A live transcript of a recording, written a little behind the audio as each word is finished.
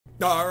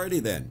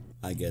Alrighty then.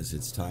 I guess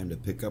it's time to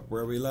pick up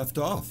where we left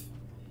off.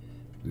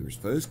 We were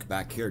supposed to come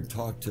back here and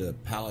talk to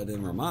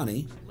Paladin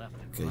Romani,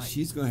 because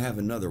she's going to have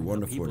another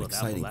wonderful and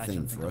exciting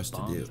thing for us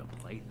to do.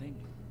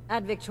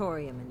 Ad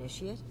Victorium,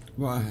 Initiate.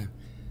 Why,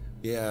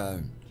 yeah,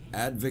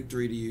 add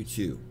victory to you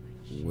too.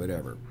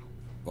 Whatever.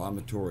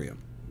 Vomitorium.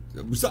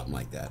 Something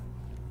like that.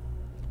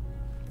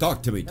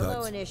 Talk to me, Tux.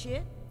 Hello,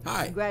 Initiate.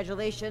 Hi.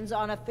 Congratulations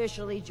on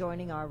officially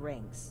joining our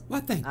ranks.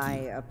 Well, thank you. I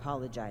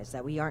apologize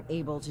that we aren't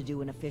able to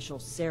do an official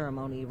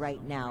ceremony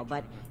right now,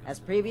 but as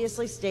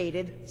previously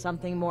stated,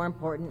 something more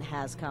important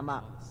has come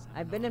up.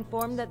 I've been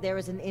informed that there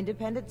is an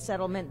independent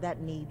settlement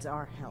that needs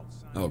our help.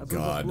 Oh, A group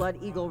God. of Blood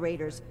Eagle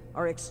raiders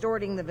are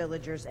extorting the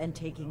villagers and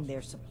taking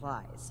their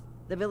supplies.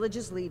 The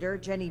village's leader,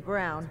 Jenny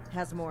Brown,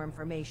 has more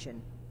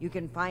information. You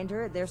can find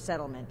her at their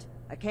settlement,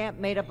 a camp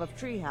made up of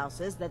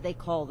treehouses that they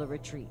call the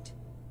Retreat.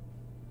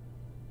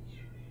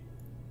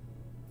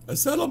 A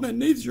settlement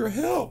needs your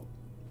help.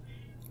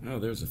 Oh,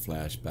 there's a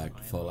flashback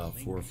to Fallout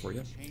 4 for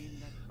you.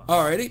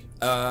 Alrighty.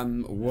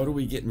 What do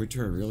we get in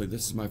return? Really,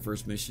 this is my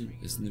first mission?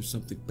 Isn't there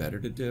something better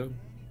to do?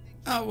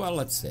 Oh, well,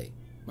 let's see.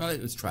 Well,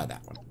 let's try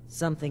that one.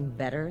 Something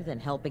better than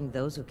helping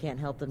those who can't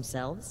help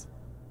themselves?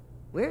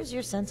 Where's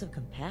your sense of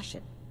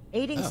compassion?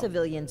 Aiding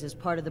civilians is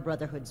part of the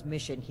Brotherhood's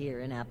mission here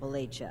in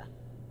Appalachia.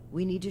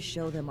 We need to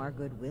show them our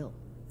goodwill.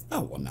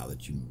 Oh, well, now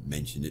that you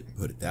mentioned it and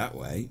put it that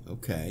way,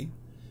 okay.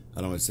 I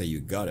don't want to say you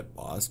got it,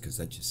 boss, because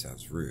that just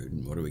sounds rude.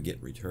 And what do we get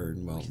in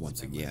return? Well,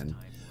 once again,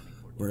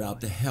 we're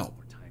out to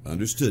help.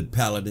 Understood,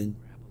 Paladin.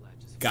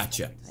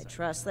 Gotcha. I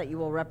trust that you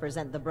will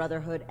represent the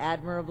Brotherhood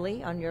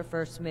admirably on your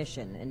first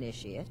mission,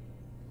 Initiate.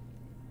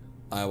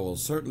 I will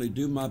certainly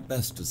do my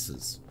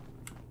bestesses.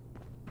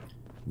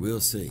 We'll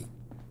see.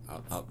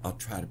 I'll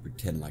try to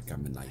pretend like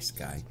I'm a nice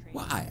guy.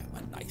 Well, I am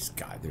a nice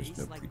guy. There's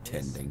no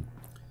pretending.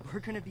 We're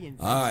gonna be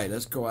Alright,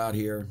 let's go out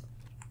here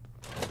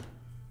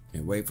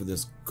and wait for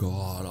this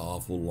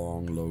god-awful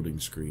long loading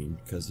screen,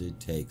 because it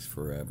takes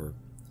forever.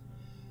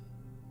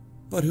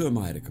 But who am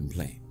I to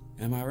complain?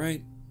 Am I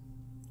right?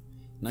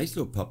 Nice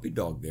little puppy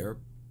dog there.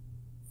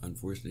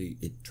 Unfortunately,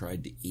 it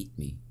tried to eat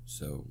me,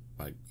 so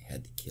I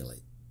had to kill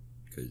it.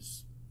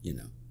 Because, you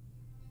know,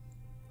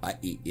 I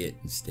eat it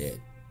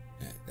instead.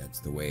 That's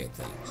the way of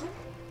things.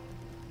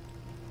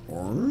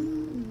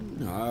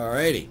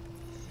 Alrighty.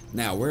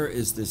 Now, where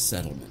is this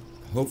settlement?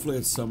 Hopefully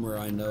it's somewhere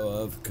I know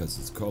of, because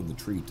it's called the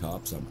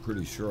Treetops. I'm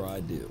pretty sure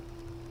I do.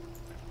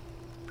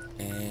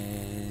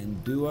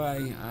 And do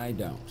I? I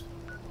don't.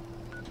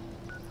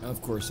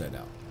 Of course I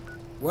don't.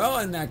 Well,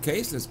 in that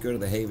case, let's go to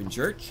the Haven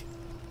Church.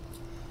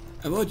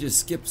 And we'll just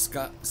skip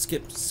the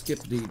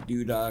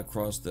doodah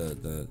across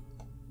the...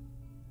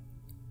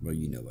 Well,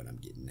 you know what I'm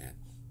getting at.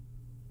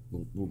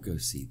 We'll go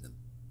see them.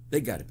 They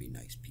gotta be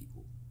nice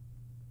people.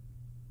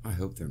 I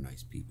hope they're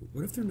nice people.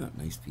 What if they're not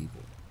nice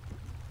people?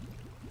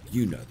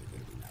 You know they're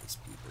gonna be nice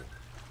people.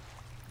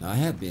 Now, I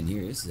have been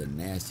here. This is a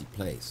nasty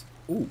place.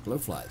 Ooh,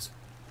 blowflies.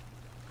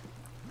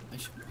 I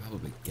should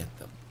probably get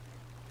them.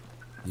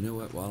 You know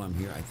what? While I'm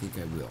here, I think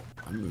I will.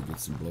 I'm gonna get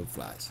some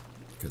blowflies,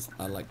 because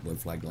I like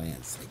blowfly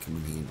glands. They come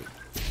in handy.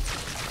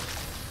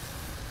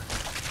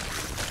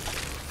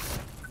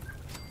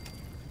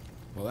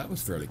 Well, that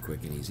was fairly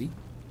quick and easy.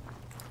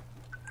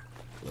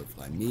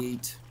 Blowfly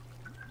meat.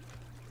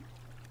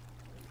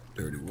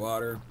 Dirty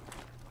water.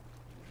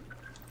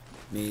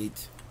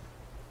 Meat.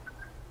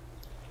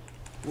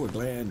 Ooh, a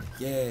gland.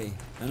 Yay.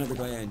 Another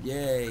gland.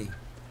 Yay.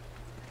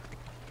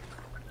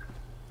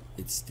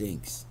 It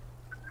stinks.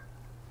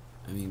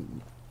 I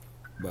mean,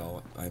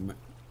 well, I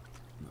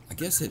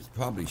guess it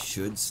probably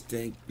should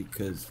stink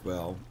because,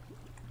 well,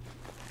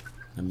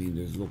 I mean,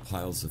 there's little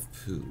piles of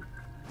poo.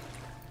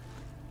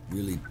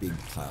 Really big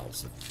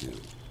piles of poo.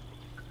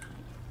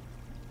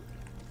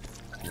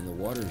 And the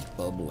water's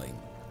bubbling.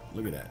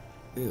 Look at that.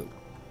 Ew.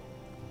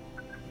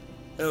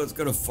 Oh, it's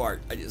gonna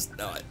fart. I just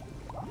know it.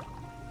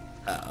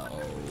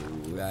 Oh,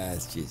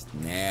 that's just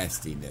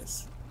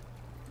nastiness.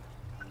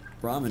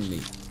 Brahmin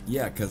meat.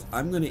 Yeah, because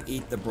I'm going to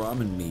eat the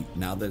Brahmin meat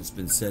now that it's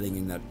been sitting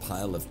in that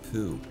pile of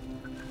poo.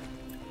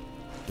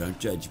 Don't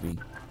judge me.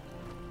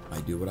 I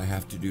do what I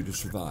have to do to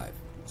survive.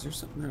 Is there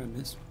something there I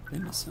missed?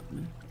 Did I miss something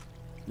there?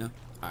 No?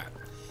 Alright.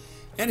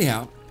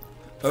 Anyhow,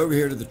 over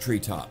here to the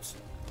treetops.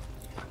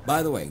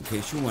 By the way, in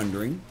case you're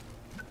wondering,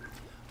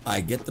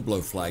 I get the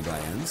blowfly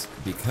glands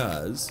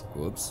because...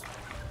 Whoops.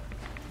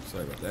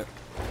 Sorry about that.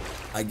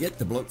 I get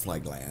the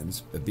blowfly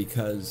glands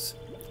because,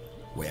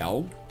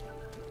 well...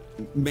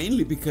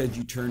 Mainly because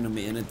you turn them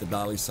in at the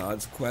Dolly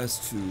Sod's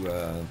quest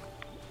to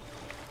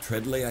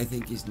Treadley, I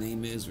think his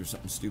name is, or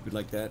something stupid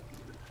like that.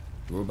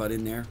 Robot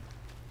in there.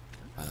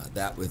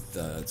 That with,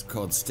 it's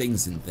called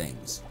Stings and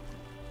Things.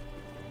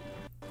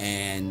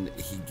 And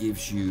he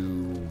gives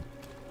you,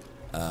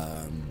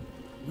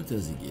 what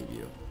does he give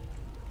you?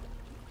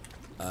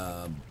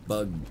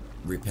 Bug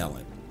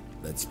repellent.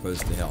 That's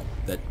supposed to help.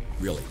 That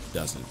really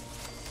doesn't.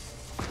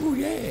 Oh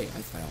yay,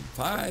 I found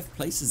 5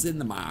 places in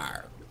the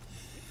mire.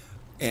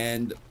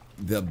 And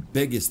the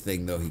biggest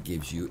thing, though, he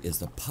gives you is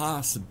the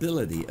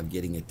possibility of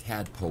getting a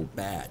tadpole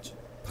badge,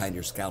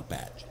 Pioneer Scout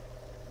badge.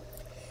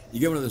 You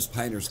get one of those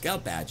Pioneer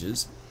Scout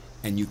badges,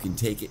 and you can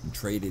take it and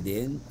trade it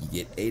in. You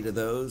get 8 of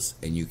those,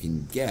 and you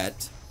can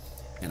get,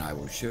 and I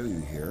will show you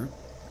here,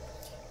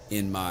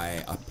 in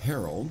my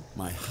apparel,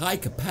 my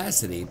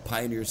high-capacity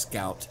Pioneer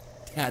Scout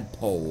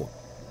Tadpole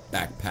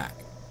backpack.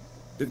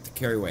 Look at the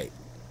carry weight.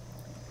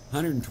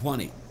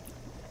 120.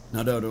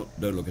 Now, don't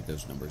look at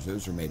those numbers.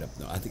 Those are made up.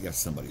 No, I think that's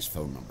somebody's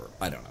phone number.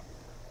 I don't know.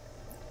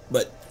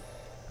 But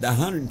the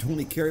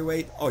 120 carry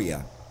weight, oh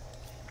yeah.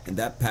 And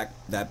that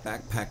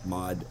backpack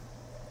mod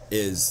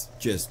is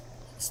just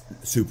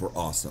super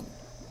awesome.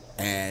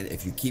 And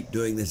if you keep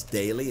doing this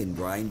daily and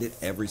grind it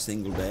every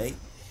single day,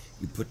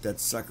 you put that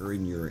sucker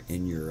in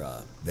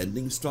your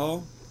vending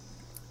stall,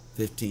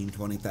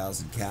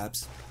 20,000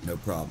 caps, no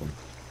problem.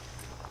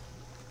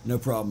 No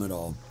problem at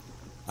all.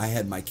 I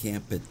had my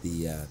camp at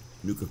the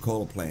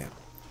Nuka-Cola plant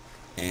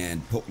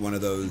and put one of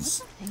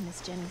those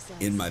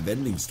in my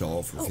vending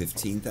stall for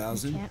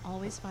 15,000. Can't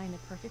always find the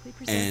perfectly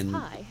preserved and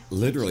pie.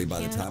 literally by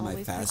the time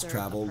I fast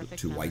traveled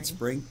to White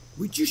Spring,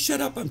 would you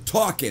shut up? I'm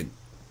talking.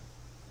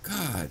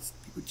 God,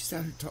 people just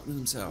out here talking to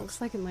themselves.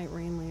 Looks like it might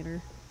rain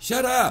later.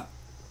 Shut up.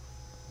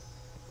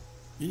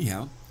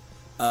 Anyhow,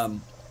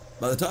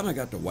 by the time I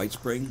got to White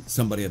Spring,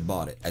 somebody had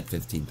bought it at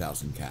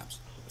 15,000 caps.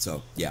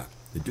 So yeah,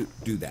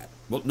 do that.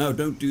 Well, no,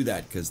 don't do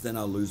that because then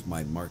I'll lose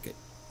my market.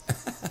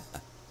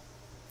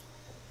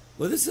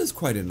 Well, this is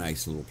quite a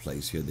nice little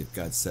place here they've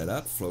got set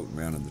up, floating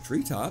around in the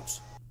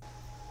treetops.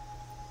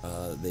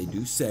 They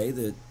do say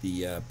that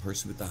the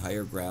person with the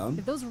higher ground...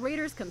 If those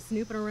raiders come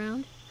snooping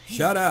around,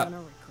 shut up! I'm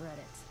gonna regret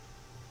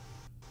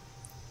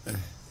it.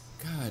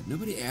 God,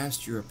 nobody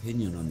asked your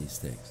opinion on these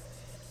things.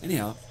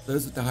 Anyhow,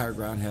 those with the higher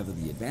ground have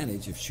the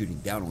advantage of shooting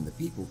down on the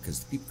people because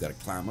the people got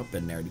to climb up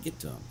in there to get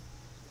to them.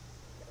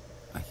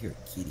 I hear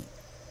a kitty.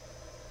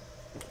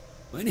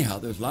 Well, anyhow,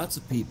 there's lots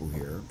of people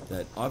here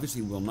that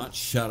obviously will not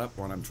shut up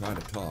when I'm trying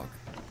to talk,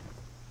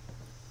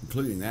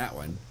 including that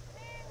one.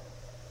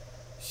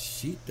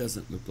 She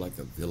doesn't look like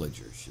a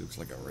villager. She looks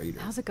like a raider.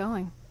 How's it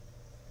going?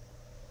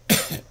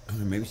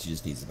 Maybe she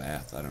just needs a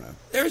bath. I don't know.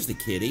 There's the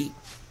kitty.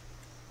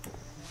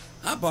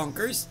 Hi,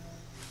 Bonkers.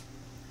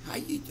 How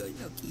you doing,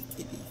 okay,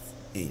 kitties?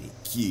 Ain't it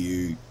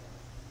cute?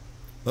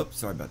 Oops,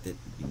 sorry about that.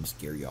 Didn't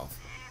scare you off.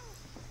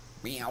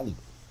 Meow.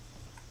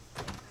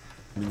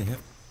 I mean, they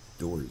have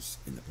doors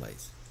in the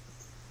place.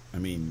 I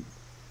mean,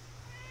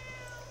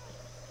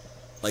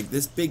 like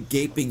this big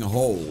gaping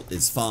hole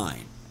is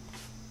fine.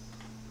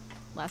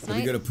 Last But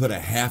night, you're gonna put a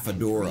half a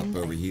door up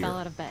over here. Fell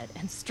out of bed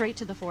and straight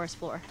to the forest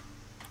floor.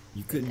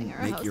 You couldn't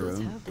make your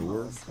own have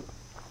door. walls.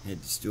 You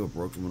had to steal a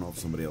broken one off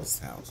somebody else's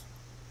house.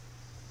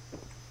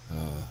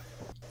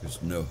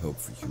 There's no hope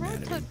for A rat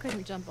humanity.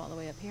 couldn't jump all the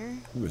way up here,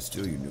 Who would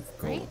steal your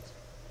Nuka-Cola? right?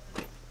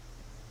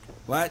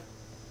 What?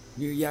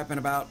 You yapping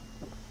about?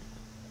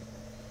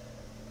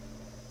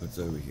 What's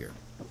over here?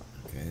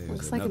 Okay, there's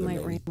Looks like it another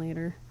might lady. rain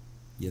later.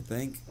 You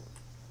think?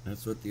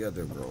 That's what the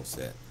other girl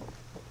said.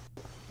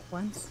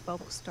 Once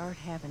folks start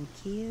having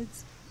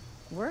kids,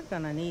 we're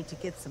gonna need to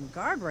get some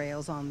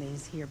guardrails on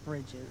these here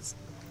bridges.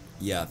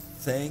 You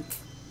think?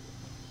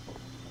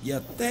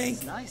 You think?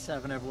 It's nice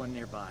having everyone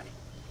nearby,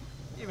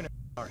 even if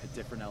we are at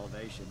different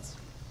elevations.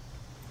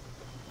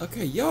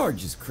 Okay, y'all are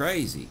just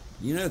crazy.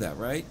 You know that,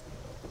 right?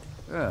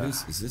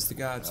 Is this the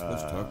guy I'm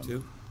supposed to talk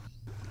to?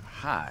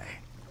 Hi.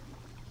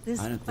 This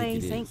I don't think it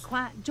place ain't is.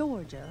 quite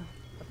Georgia,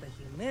 but the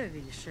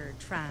humidity's sure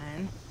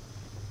trying.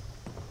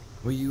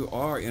 Well, you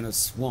are in a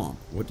swamp.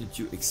 What did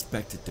you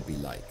expect it to be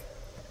like?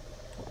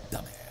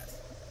 Dumbass.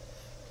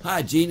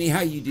 Hi, Jeannie.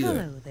 How you doing?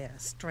 Hello there,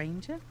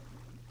 stranger.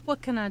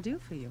 What can I do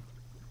for you?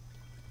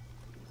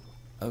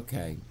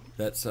 Okay,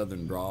 that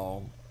southern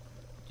drawl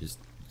just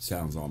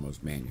sounds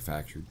almost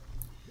manufactured.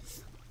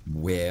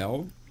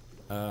 Well,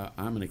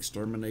 I'm an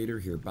exterminator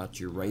here about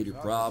your raider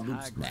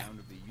problems. Now,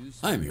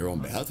 I'm here on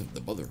behalf of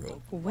the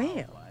Brotherhood.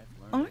 Well,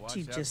 aren't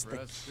you just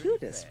the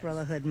cutest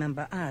Brotherhood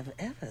member I've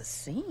ever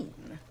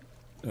seen?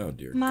 Oh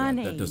dear My God,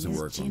 name that doesn't is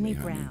work on Jenny me,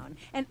 honey. Brown,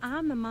 and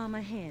I'm the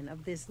mama hen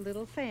of this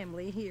little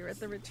family here at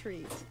the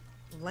retreat.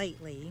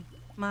 Lately,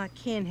 my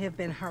kin have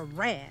been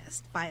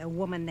harassed by a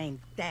woman named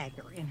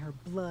Dagger and her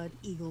Blood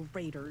Eagle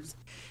Raiders.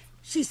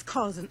 She's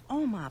causing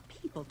all my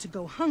people to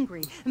go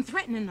hungry and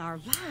threatening our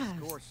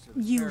lives.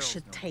 You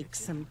should take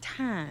some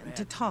time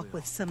to talk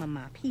with some of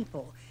my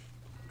people.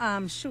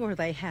 I'm sure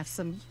they have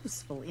some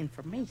useful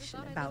information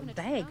about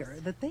Dagger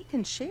that they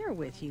can share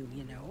with you,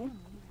 you know.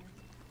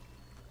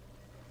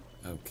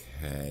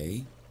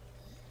 Okay.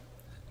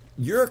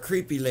 You're a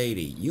creepy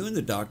lady. You and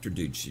the doctor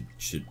dude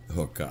should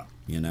hook up,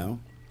 you know?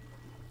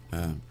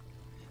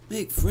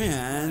 Make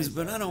friends,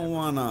 but I don't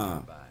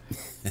wanna.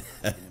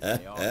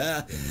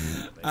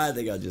 I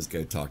think I'll just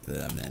go talk to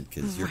them then,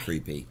 because you're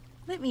creepy.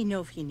 Let me know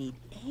if you need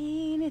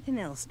anything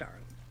else, darling.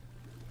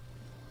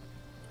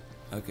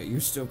 Okay, you're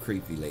still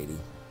creepy, lady.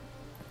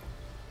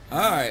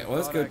 Alright, well,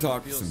 let's go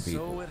talk to some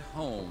people. So at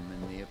home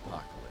in the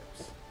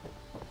apocalypse.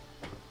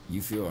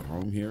 You feel at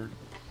home here?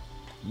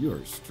 You're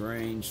a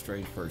strange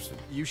person.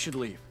 You should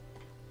leave.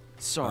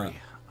 Sorry,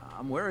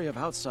 I'm wary of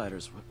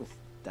outsiders with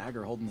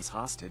Dagger holding us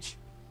hostage.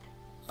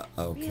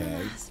 Okay.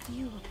 Realize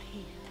view up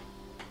here.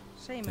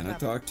 Shame Can I about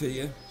talk to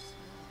you?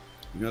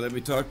 You gonna let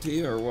me talk to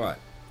you or what?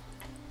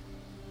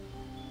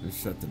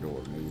 Let's shut the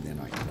door. Maybe then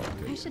I can talk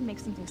to I you. should make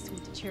something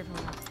sweet to cheer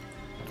everyone up.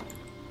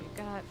 We've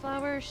got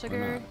flour,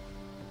 sugar.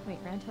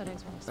 Wait, Rantoad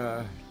eggs won't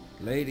explode.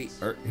 Lady,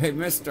 hey,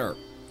 mister.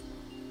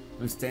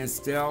 Let's stand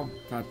still.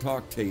 Can I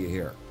talk to you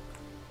here?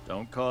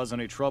 Don't cause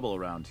any trouble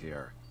around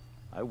here.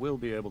 I will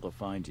be able to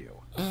find you.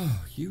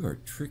 Oh, you are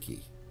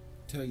tricky.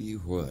 Tell you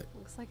what.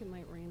 Looks like it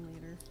might rain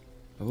later.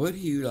 What do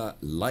you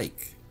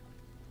like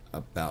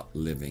about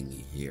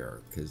living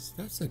here? Because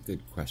that's a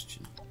good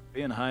question.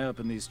 Being high up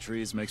in these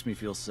trees makes me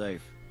feel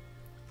safe.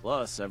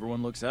 Plus,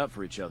 everyone looks out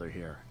for each other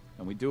here,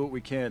 and we do what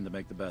we can to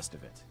make the best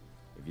of it.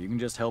 If you can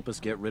just help us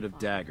get rid of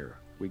Dagger,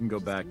 we can go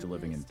back to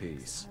living in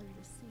peace.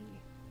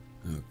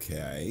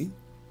 Okay.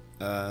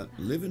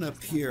 Living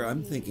up here,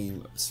 I'm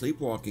thinking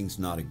sleepwalking's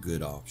not a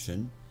good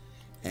option,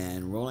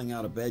 and rolling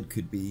out of bed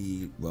could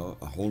be, well,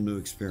 a whole new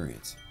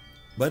experience.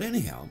 But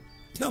anyhow,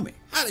 tell me,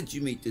 how did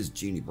you meet this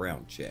Jeannie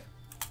Brown chick?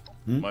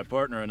 My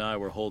partner and I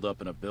were holed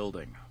up in a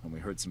building when we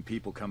heard some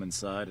people come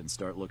inside and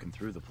start looking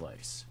through the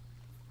place.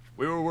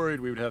 We were worried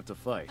we would have to I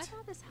fight,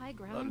 thought this high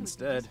ground but would be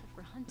instead, useful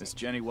for hunting. Miss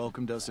Jenny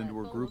welcomed us into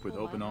her group with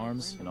open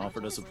arms and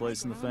offered us a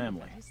place in the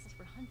family.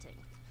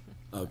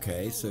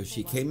 Okay, so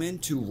she came in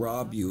to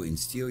rob you and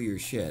steal your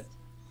shit,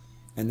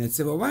 and then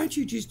said, well, why don't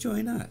you just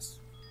join us?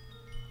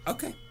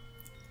 Okay.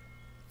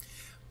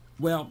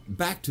 Well,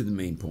 back to the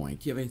main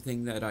point. Do you have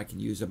anything that I can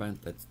use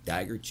about that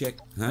Dagger chick?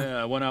 Huh?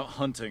 Yeah, I went out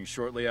hunting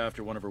shortly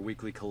after one of her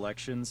weekly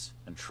collections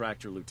and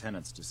tracked her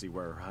lieutenants to see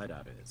where her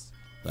hideout is.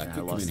 That I could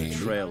come lost in the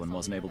handy. trail and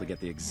wasn't able to get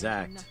the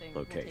exact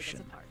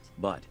location.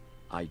 But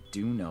I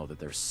do know that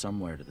there's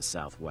somewhere to the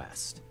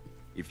southwest.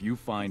 If you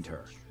find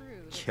her,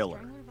 kill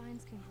her.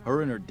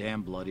 Her and her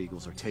damn blood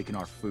eagles are taking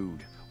our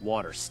food,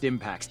 water, stim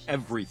packs,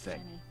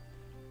 everything.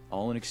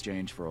 All in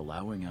exchange for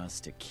allowing us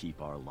to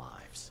keep our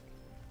lives.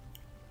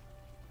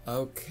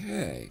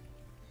 Okay.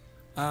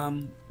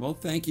 Well,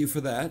 thank you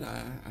for that.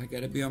 I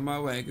gotta be on my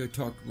way. Go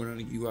talk to one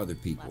of you other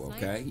people,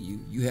 okay?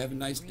 You have a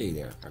nice day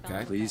there,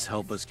 okay? Please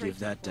help us give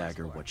that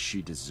Dagger what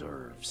she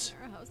deserves.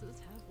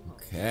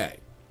 Okay.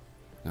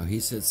 Now, he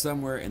said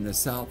somewhere in the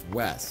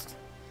southwest.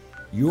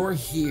 You're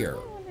here.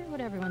 I wonder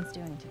what everyone's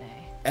doing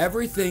today.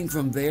 Everything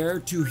from there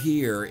to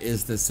here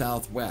is the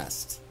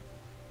southwest.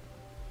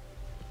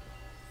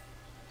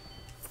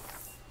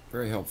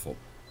 Very helpful.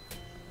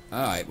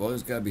 Alright, well,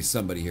 there's got to be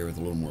somebody here with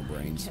a little more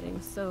brains. Getting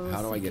so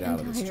How do I get sick out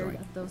and of this tired joint?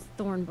 of those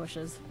thorn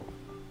bushes.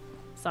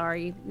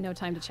 Sorry, no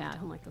time to chat. I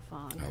don't like the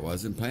fog. I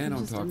wasn't planning on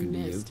Just a talking to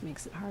you. mist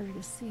makes it harder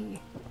to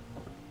see.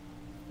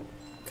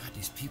 God,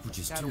 these people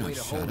just Gotta do not wait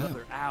a whole shut up.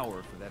 other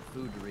hour for that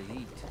food to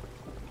reheat.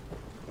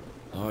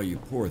 Oh, you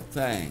poor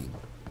thing.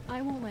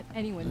 I won't let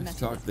anyone Let's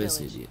mess with talk this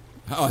village. idiot.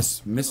 Oh,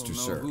 it's Mr. Don't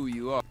know Sir. who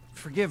you are.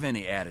 Forgive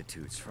any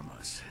attitudes from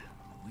us.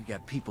 We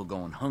got people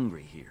going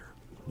hungry here.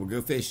 We'll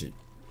go fishing.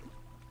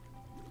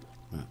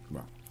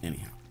 Well,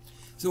 anyhow.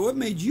 So what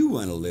made you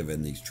want to live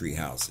in these tree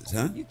houses,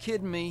 huh? You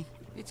kidding me?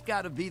 It's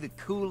got to be the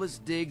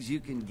coolest digs you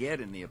can get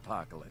in the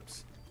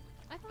apocalypse.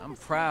 I thought I'm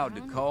this proud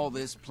to town call would be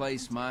this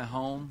place my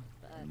home,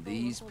 but and the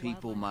these local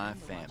people wildlife my and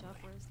the watch family.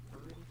 out was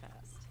pretty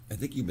fast. I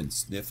think you've been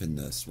sniffing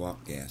the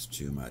swamp gas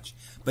too much.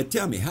 But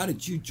tell me, how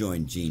did you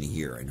join Jeannie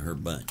here and her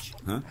bunch,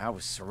 huh? I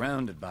was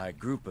surrounded by a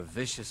group of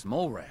vicious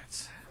mole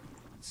rats.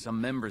 Some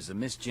members of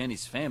Miss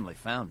Jenny's family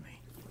found me.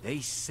 They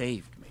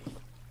saved me.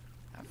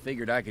 I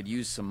figured I could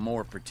use some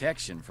more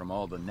protection from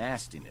all the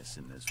nastiness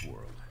in this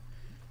world.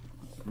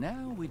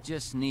 Now we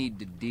just need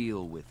to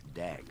deal with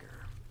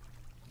Dagger.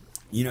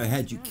 You know,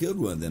 had you killed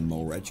one of them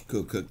mole rats, you could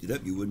have cooked it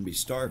up, you wouldn't be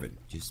starving.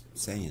 Just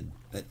saying.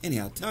 But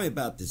anyhow, tell me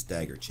about this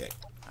Dagger chick.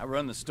 I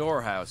run the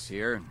storehouse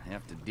here and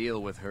have to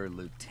deal with her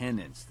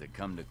lieutenants that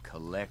come to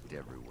collect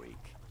every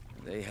week.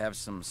 They have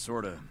some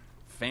sort of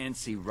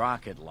fancy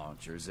rocket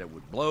launchers that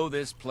would blow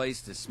this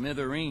place to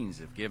smithereens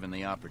if given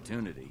the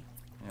opportunity.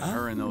 And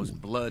her and those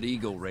Blood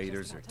Eagle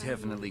raiders are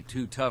definitely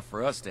too tough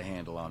for us to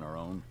handle on our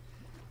own.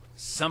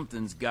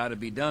 Something's got to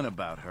be done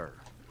about her,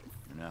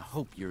 and I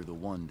hope you're the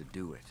one to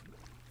do it.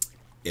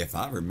 If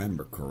I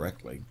remember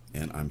correctly,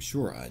 and I'm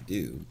sure I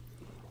do,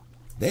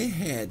 they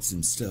had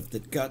some stuff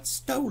that got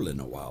stolen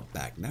a while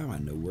back. Now I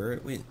know where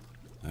it went.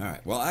 All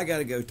right, well, I got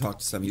to go talk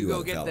to some of you You go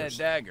other get fellas.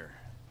 that Dagger,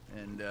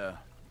 and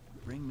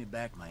bring me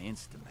back my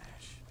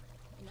Instamash.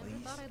 Never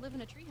thought I'd live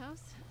in a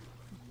treehouse.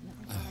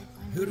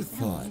 Who'd have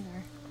thought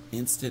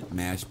instant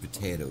mashed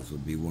potatoes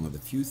would be one of the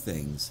few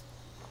things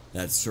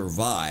that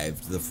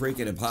survived the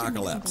freaking Something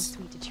apocalypse?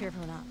 sweet to cheer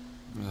everyone up.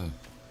 Oh,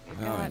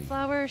 Got alrighty.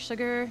 flour,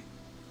 sugar.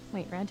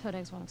 Wait, Rantoad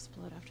eggs won't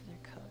explode after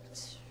they're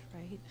cooked,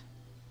 right?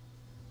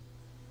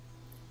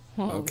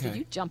 Whoa, Okay. did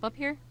you jump up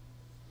here?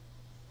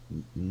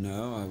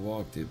 No, I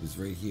walked. It was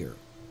right here.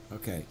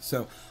 Okay,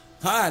 so,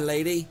 hi,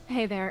 lady.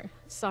 Hey there.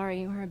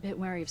 Sorry, we're a bit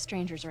wary of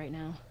strangers right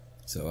now.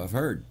 So I've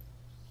heard.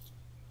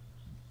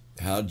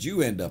 How'd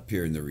you end up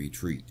here in the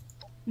retreat?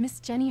 Miss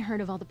Jenny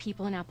heard of all the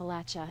people in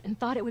Appalachia and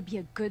thought it would be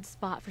a good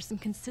spot for some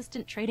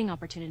consistent trading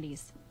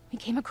opportunities. We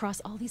came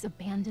across all these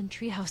abandoned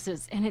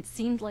treehouses, and it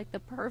seemed like the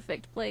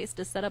perfect place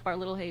to set up our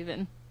little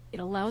haven. It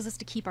allows us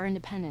to keep our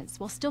independence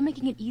while still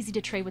making it easy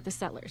to trade with the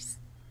settlers.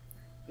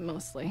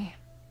 Mostly.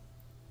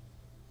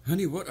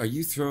 Honey, what are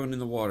you throwing in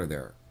the water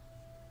there?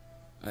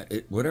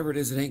 Whatever it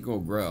is, it ain't gonna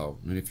grow.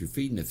 And if you're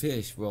feeding the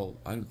fish, well,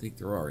 I don't think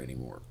there are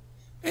anymore.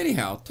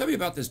 Anyhow, tell me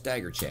about this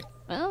Dagger chick.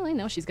 Well, I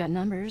know she's got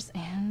numbers,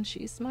 and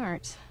she's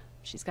smart.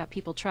 She's got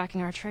people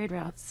tracking our trade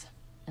routes,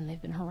 and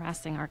they've been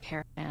harassing our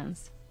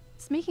caravans.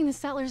 It's making the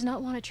settlers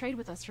not want to trade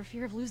with us for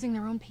fear of losing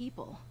their own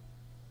people.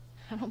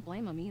 I don't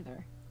blame them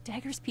either.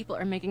 Dagger's people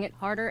are making it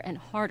harder and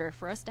harder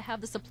for us to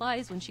have the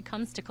supplies when she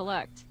comes to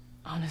collect.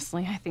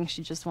 Honestly, I think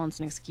she just wants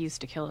an excuse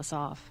to kill us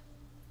off.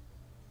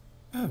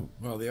 Oh,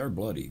 well, they are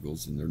blood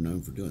eagles, and they're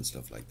known for doing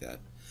stuff like that.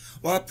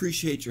 Well, I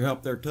appreciate your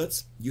help there,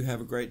 Toots. You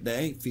have a great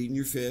day feeding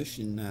your fish,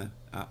 and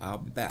I'll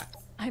be back.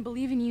 I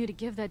believe in you to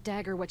give that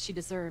Dagger what she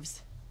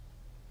deserves.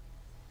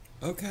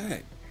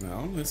 Okay,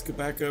 well, let's go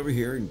back over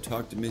here and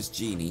talk to Miss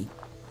Jeannie.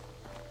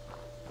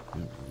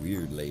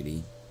 Weird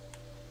lady.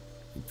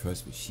 And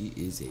trust me, she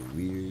is a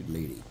weird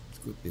lady. Let's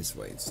go this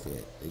way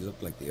instead. They look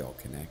like they all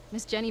connect.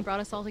 Miss Jenny brought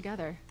us all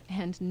together,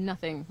 and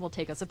nothing will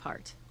take us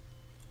apart.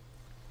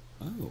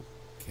 Oh,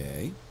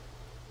 okay.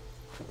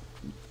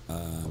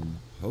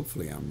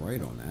 Hopefully I'm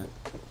right on that.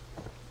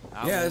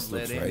 I Yeah, won't this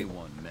looks let right.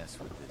 anyone mess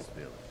with this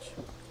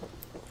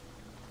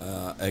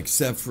village.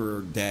 Except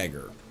for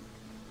Dagger,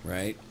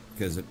 right?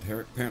 Because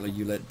apparently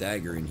you let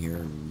Dagger in here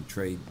and you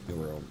trade,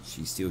 or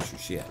she steals your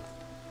shit.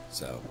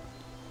 So,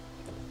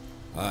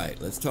 alright,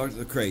 let's talk to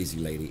the crazy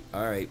lady.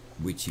 Alright,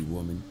 witchy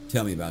woman,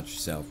 tell me about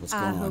yourself. What's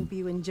going on? I hope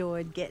you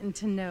enjoyed getting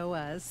to know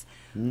us.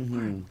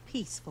 We're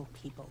peaceful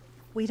people.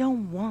 We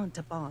don't want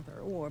to bother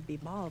or be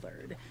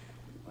bothered.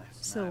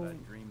 So,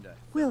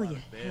 will you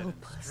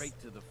help us? Straight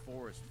to the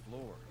forest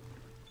floor.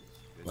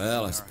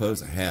 Well, I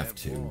suppose I have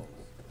to.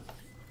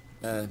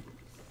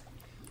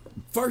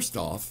 First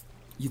off,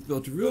 you've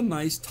built a real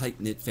nice,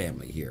 tight-knit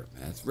family here.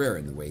 That's rare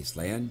in the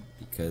wasteland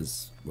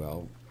because,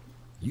 well,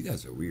 you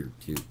guys are weird,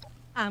 too.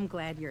 I'm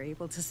glad you're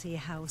able to see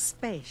how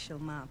special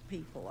my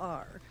people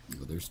are.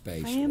 Well, they're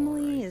spatial,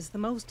 Family all right. is the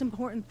most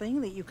important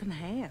thing that you can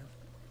have,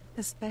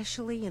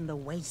 especially in the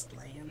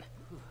wasteland.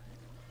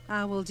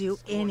 I will do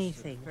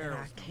anything that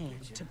I can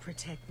to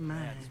protect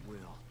mine.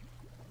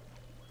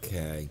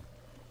 Okay.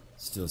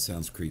 Still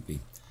sounds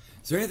creepy.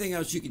 Is there anything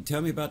else you can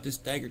tell me about this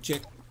Dagger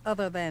chick?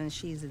 Other than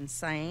she's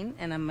insane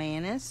and a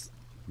menace,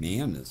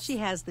 Menace. she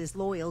has this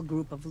loyal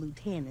group of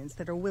lieutenants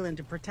that are willing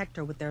to protect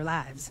her with their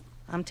lives.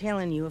 I'm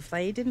telling you, if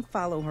they didn't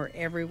follow her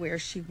everywhere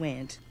she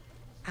went,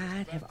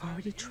 I'd have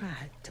already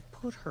tried to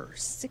put her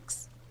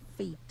 6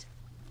 feet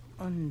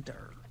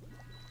under.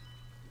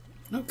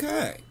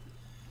 Okay.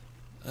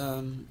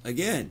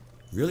 Again,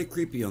 really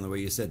creepy on the way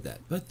you said that,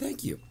 but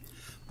thank you.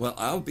 Well,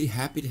 I'll be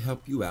happy to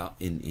help you out,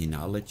 and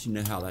I'll let you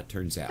know how that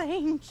turns out.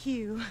 Thank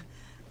you.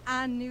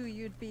 I knew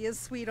you'd be as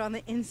sweet on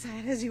the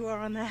inside as you are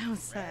on the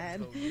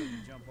outside.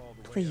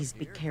 Please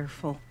be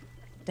careful.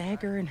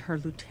 Dagger and her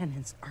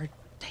lieutenants are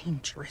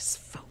dangerous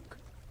folk.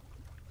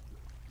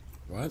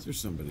 Why is there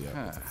somebody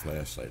out with a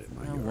flashlight in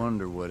my I yard?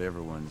 wonder what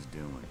everyone's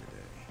doing today.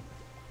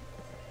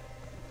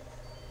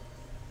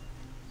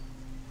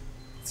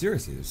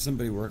 Seriously, there's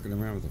somebody working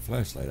around with a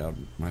flashlight out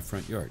in my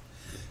front yard.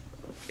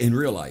 In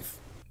real life.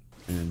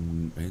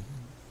 And,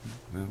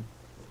 well,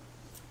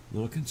 a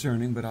little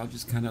concerning, but I'll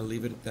just kind of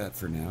leave it at that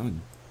for now.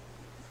 And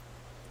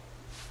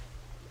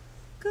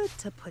Good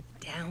to put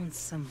down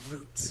some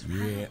roots.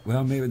 yeah,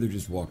 well, maybe they're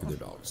just walking their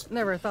dogs.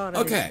 Never thought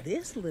of Okay, it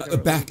this literally,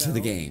 back to the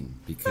though. game,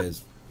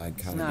 because I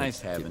It's kind of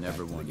nice having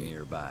everyone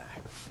nearby,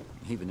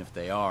 even if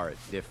they are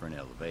at different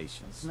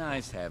elevations. It's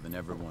nice having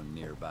everyone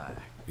nearby.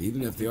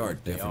 Even if they are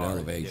at They different are at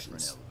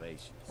elevations. different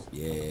elevations.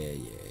 Yeah.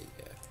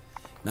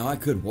 Now, I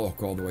could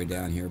walk all the way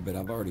down here, but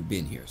I've already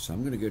been here, so I'm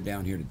going to go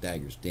down here to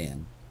Dagger's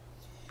Den.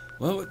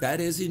 Well, that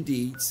is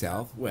indeed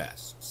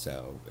southwest,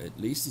 so at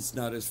least it's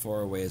not as far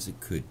away as it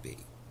could be.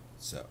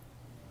 So,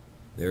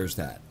 there's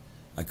that.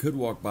 I could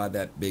walk by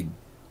that big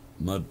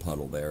mud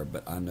puddle there,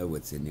 but I know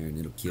what's in there and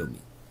it'll kill me.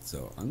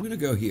 So, I'm going to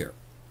go here,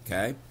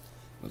 okay?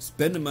 Let's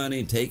spend the money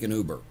and take an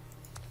Uber.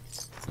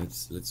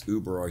 Let's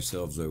Uber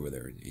ourselves over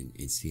there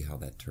and see how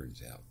that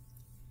turns out.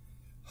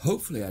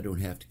 Hopefully I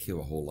don't have to kill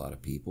a whole lot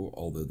of people,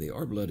 although they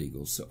are blood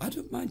eagles, so I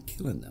don't mind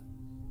killing them.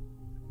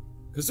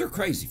 Because they're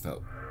crazy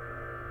folk.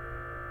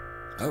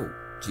 Oh,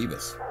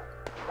 Jeebus.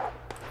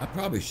 I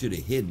probably should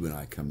have hid when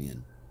I come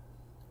in.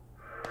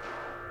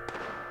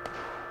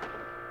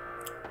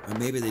 Or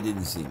maybe they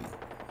didn't see me.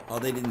 Oh,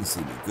 they didn't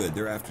see me. Good,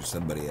 they're after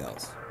somebody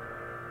else.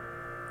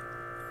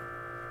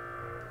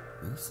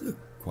 This is a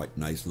quite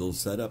nice little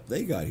setup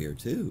they got here,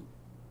 too.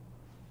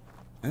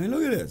 I mean,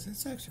 look at this.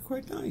 It's actually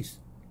quite nice.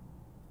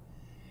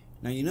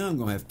 Now, you know I'm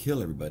going to have to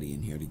kill everybody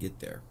in here to get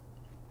there.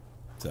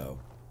 So,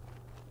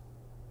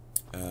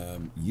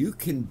 you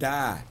can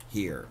die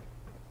here.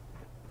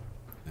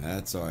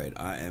 That's all right.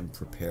 I am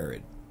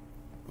prepared.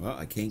 Well,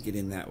 I can't get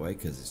in that way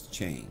because it's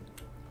chained.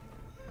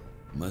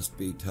 Must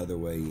be t'other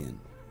way in.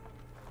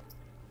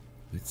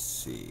 Let's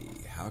see.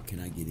 How can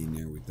I get in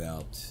there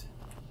without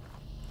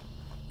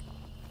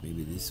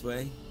Maybe this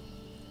way?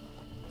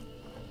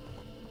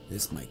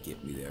 This might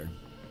get me there.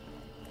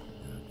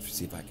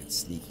 See if I can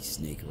sneaky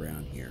snake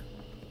around here.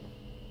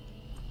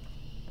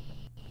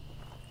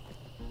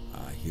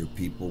 I hear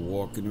people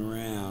walking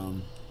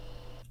around.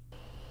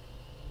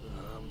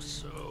 I'm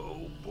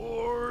so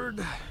bored.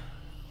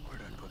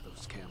 Where'd I put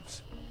those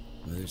camps?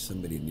 Well, there's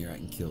somebody in there. I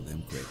can kill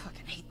them quick.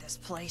 Fucking hate this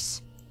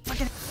place.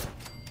 Fucking.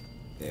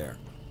 There.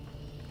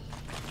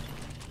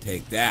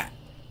 Take that.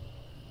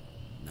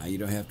 Now you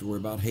don't have to worry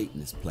about hating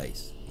this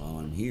place. While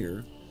I'm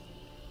here,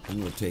 I'm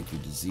going to take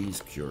your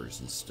disease cures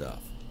and stuff.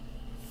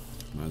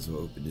 Might as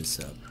well open this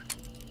up.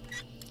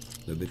 A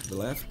little bit to the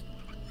left.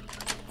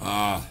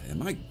 Ah,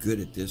 am I good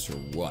at this or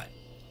what?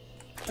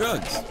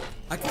 Drugs.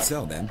 I can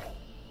sell them.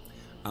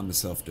 I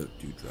myself don't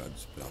do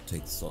drugs, but I'll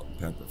take the salt and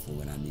pepper for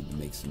when I need to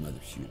make some other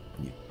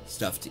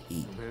stuff to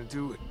eat. I'm gonna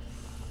do it.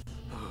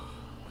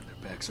 When their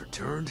backs are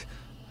turned,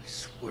 I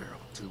swear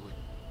I'll do it.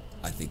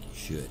 I think you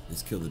should.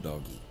 Let's kill the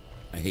doggy.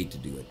 I hate to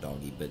do it,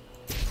 doggy, but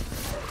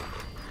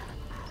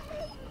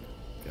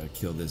gotta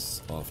kill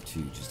this off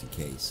too, just in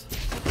case.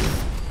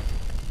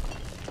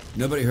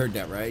 Nobody heard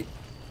that, right?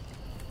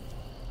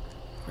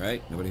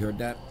 Right? Nobody heard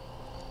that?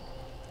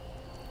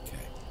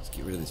 Okay, let's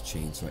get rid of this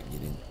chain so I can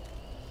get in.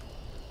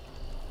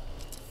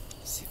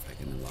 Let's see if I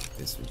can unlock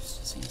this one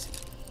just as easy.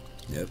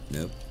 Nope,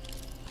 nope.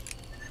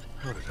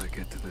 How did I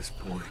get to this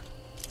point?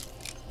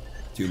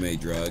 Too many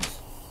drugs.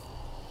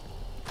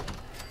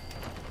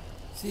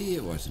 See,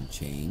 it wasn't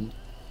chained.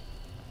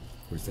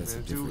 Of course, that's a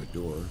different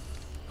door.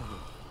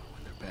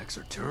 When their backs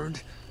are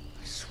turned,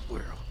 I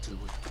swear I'll do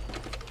it.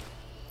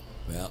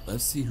 Well,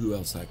 let's see who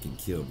else I can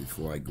kill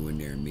before I go in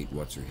there and meet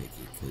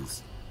What's-Her-Hickey,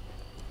 because,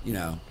 you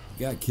know,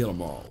 you gotta kill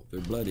them all. They're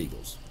blood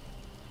eagles.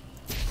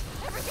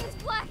 Everything's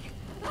black!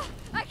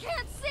 I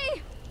can't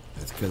see!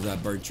 That's because I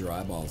burnt your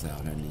eyeballs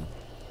out, honey.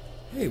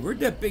 Hey, where'd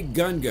that big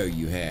gun go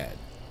you had?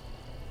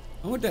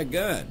 I want that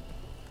gun.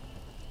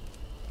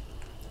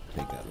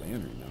 Take that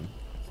lantern, though.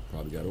 It's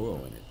probably got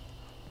oil in it.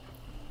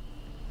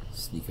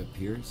 Sneak up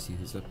here, see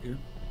who's up here.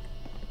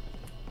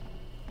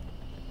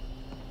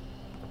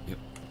 Yep.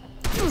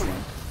 There's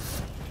one.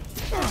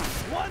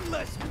 One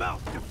less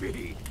mouth to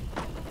feed!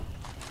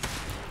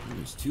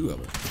 There's two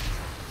of them.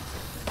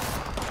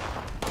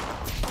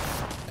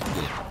 I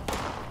get it.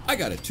 I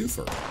got a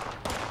twofer.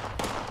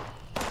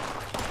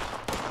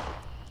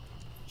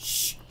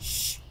 Shh,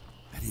 shh.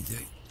 I need to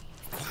be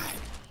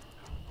quiet.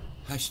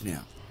 Hush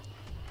now.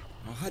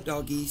 Oh, hi,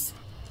 doggies.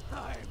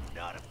 I'm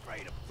not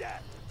afraid of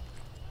death.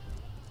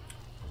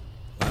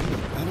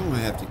 I don't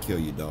have to kill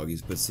you,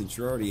 doggies, but since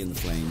you're already in the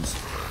flames,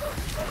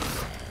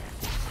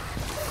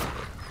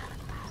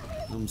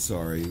 I'm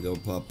sorry, little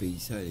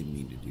puppies. I didn't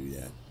mean to do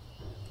that.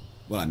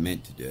 Well, I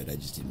meant to do it. I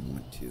just didn't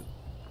want to.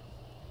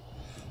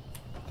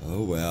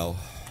 Oh, well.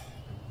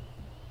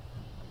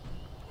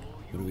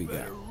 What do we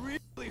got? I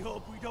really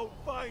hope we don't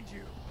find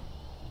you.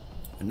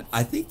 And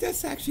I think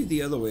that's actually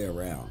the other way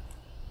around.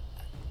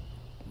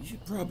 You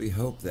should probably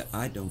hope that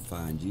I don't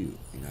find you.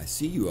 And I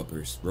see you up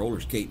there roller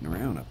skating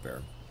around up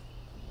there.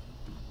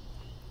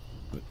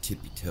 But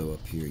tippy toe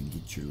up here and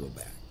get your little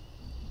back.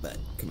 Bud,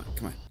 come on,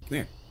 come on, come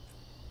here.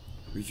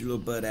 Where's your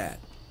little bud at?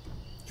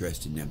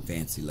 Dressed in them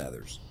fancy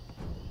leathers.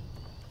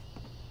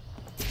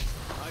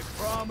 I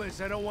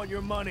promise I don't want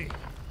your money.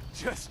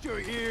 Just your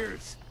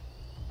ears.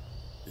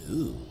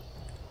 Ooh.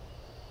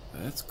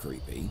 That's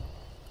creepy.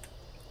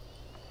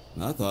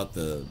 I thought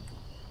the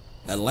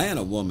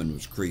Atlanta woman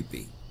was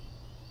creepy.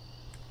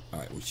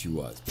 Alright, well she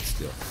was, but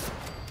still.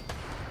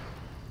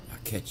 I'll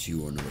catch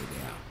you on the way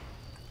down.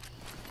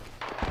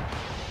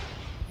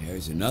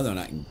 There's another one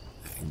I can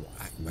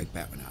wipe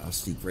that one out. I'll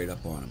sneak right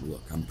up on him.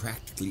 Look, I'm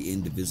practically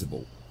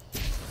indivisible.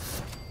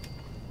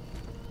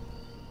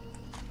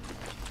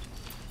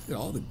 Look at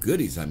all the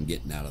goodies I'm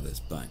getting out of this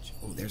bunch.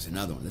 Oh, there's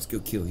another one. Let's go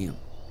kill him.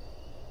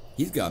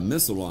 He's got a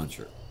missile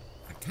launcher.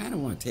 I kind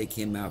of want to take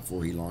him out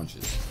before he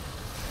launches.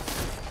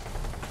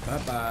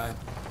 Bye-bye.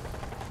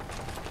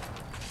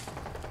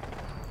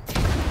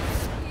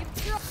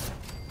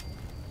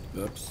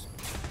 Oops.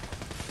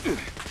 See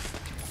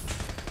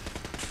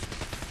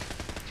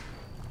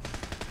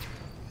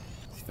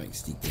if I can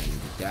sneak down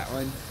and get that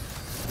one.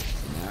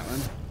 And that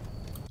one.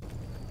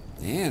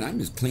 Man, I'm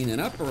just cleaning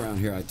up around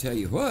here, I tell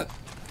you what.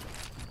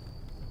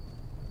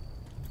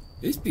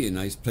 This'd be a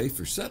nice place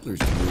for settlers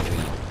to move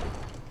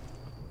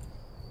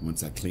in.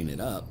 Once I clean it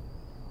up.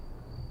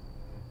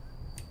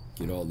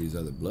 Get all these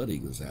other blood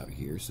eagles out of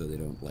here so they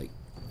don't, like,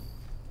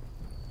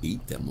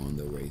 eat them on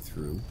their way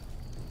through.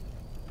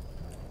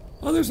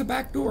 Oh, there's a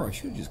back door. I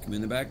should have just come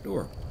in the back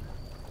door.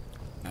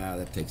 Ah,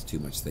 that takes too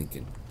much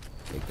thinking.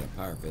 Take that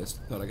fire fist.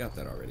 Thought I got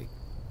that already.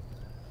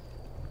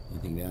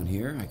 Anything down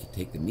here? I could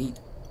take the meat.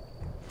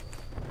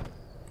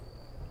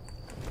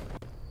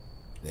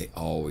 They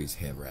always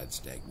have rat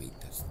stag meat.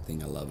 That's the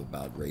thing I love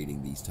about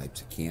raiding these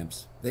types of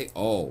camps. They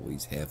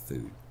always have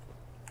food.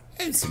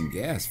 And some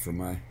gas for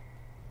my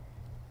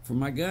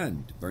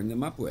gun to burn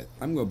them up with.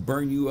 I'm going to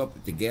burn you up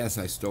with the gas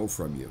I stole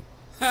from you.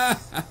 Ha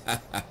ha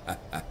ha ha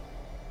ha.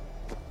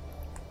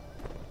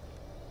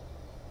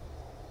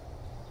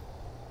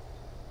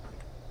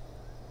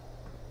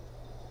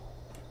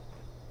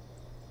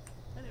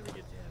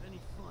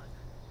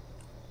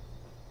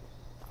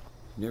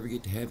 never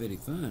get to have any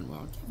fun. Well,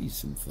 I'll give you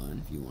some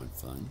fun if you want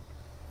fun.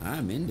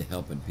 I'm into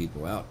helping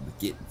people out with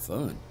getting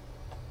fun.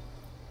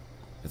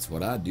 That's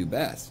what I do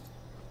best.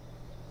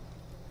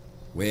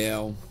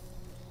 Well,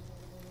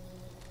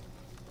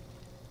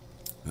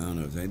 I don't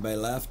know. Is anybody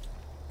left?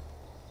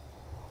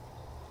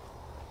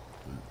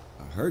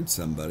 I heard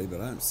somebody, but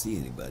I don't see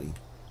anybody.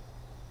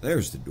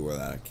 There's the door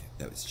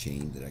that was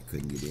chained that I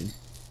couldn't get in.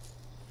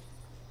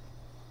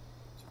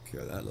 Took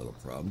care of that little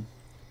problem.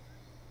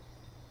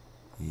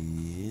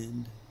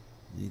 And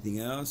anything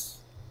else?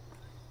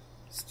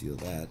 Steal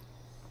that.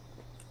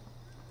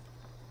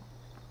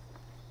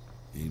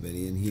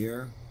 Anybody in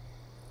here?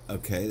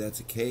 Okay, that's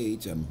a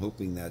cage. I'm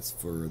hoping that's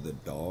for the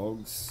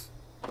dogs.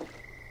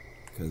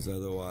 Because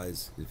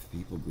otherwise, if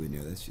people go in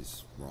there, that's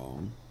just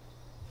wrong.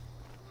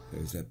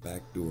 There's that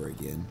back door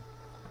again.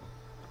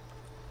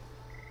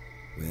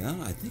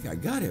 Well, I think I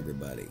got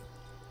everybody.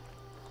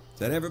 Is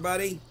that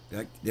everybody?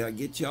 Did I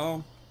get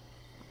y'all?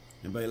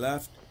 Anybody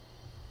left?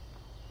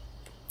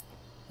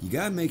 You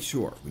gotta make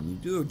sure. When you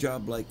do a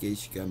job like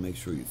this, you gotta make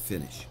sure you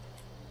finish.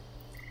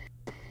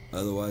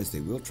 Otherwise, they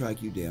will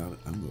track you down.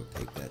 I'm gonna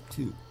take that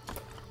too.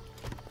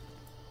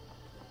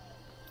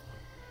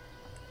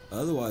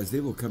 Otherwise, they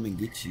will come and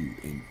get you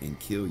and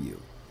kill you.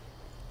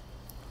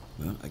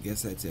 Well, I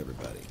guess that's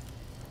everybody.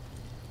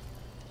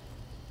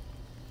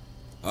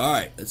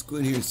 Alright, let's go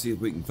in here and see if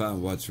we can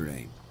find what's her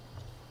name.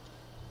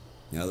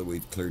 Now that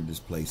we've cleared this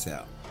place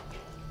out.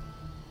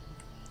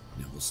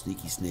 Now we'll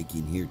sneaky snake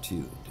in here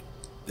too.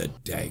 The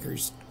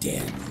Dagger's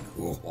Den.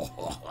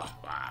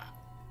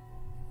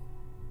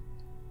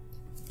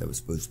 That was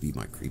supposed to be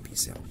my creepy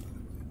sound, by the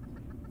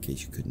way, in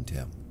case you couldn't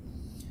tell.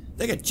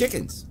 They got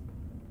chickens!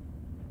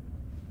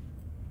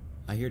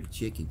 I hear the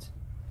chickens.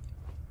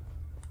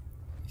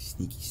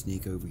 Sneaky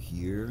snake over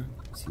here.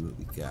 Let's see what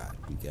we got.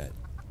 We got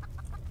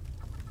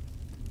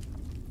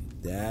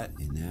that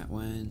and that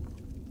one.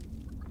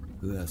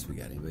 Who else we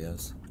got? Anybody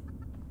else?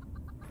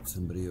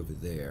 Somebody over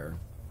there.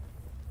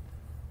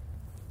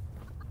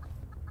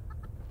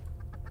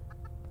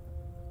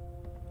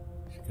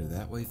 Should we go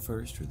that way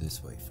first or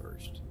this way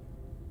first?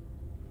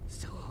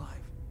 Still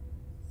alive.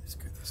 Let's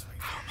go this way.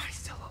 How am I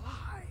still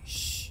alive?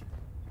 Shh.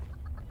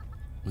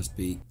 Must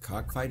be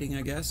cockfighting,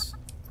 I guess.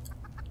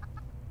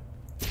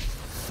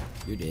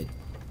 You're dead.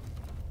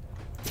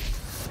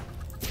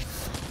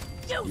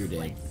 You're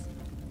dead.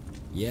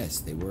 Yes,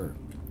 they were.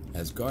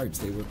 As guards,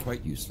 they were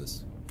quite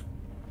useless.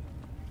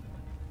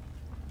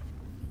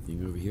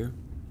 Anything over here?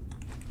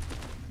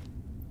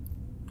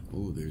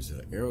 Oh, there's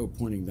an arrow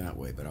pointing that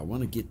way, but I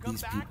want to get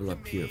these people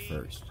up here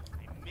first.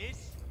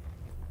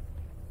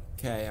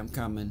 Okay, I'm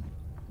coming.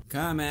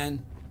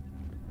 Coming!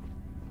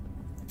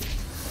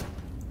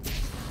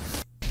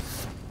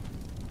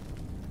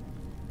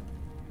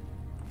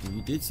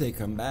 You did say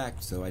come back,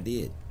 so I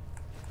did.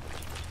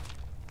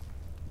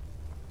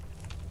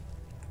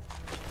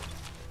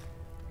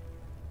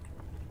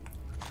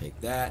 Take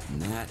that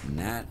and that and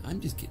that. I'm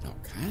just getting all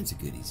kinds of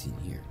goodies in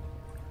here.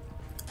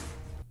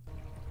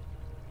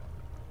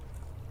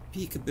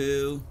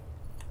 Peekaboo.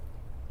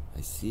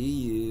 I see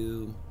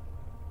you.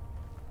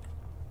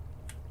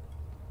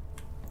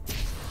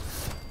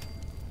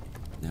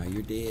 Now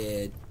you're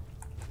dead.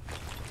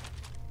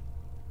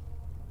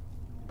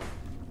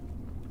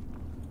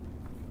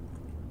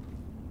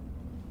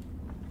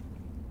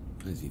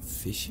 Is he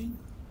fishing?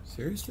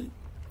 Seriously?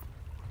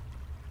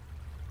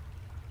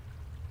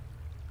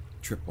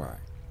 Tripwire.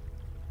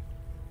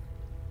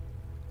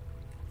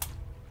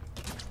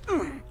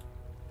 I'll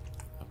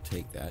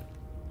take that.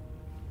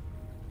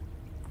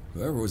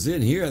 Whoever was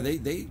in here,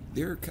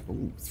 they're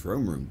oh,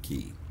 throne room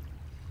key.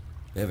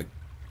 They have a.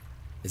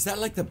 Is that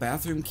like the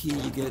bathroom key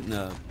you get in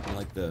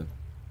like the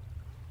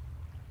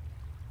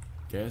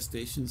gas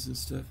stations and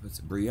stuff? It's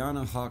a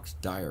Brianna Hawk's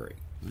diary.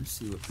 Let's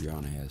see what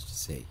Brianna has to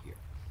say here.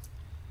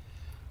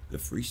 The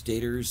Free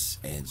Staters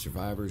and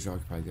survivors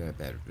occupied blah,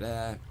 blah,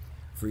 blah.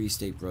 Free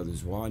State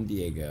brothers Juan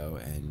Diego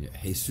and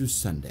Jesus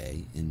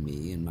Sunday and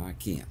me and my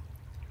camp.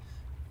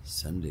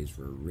 Sundays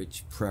were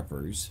rich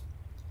preppers.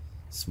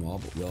 Small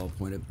but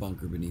well-appointed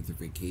bunker beneath a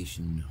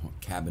vacation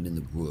cabin in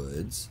the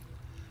woods.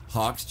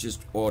 Hawks,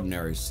 just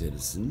ordinary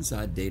citizens.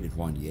 I dated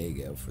Juan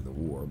Diego for the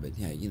war, but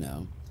yeah, you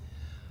know.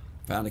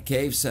 Found a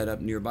cave set up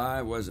nearby.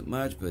 It wasn't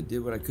much, but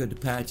did what I could to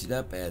patch it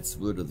up. Add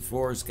some wood to the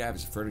floor,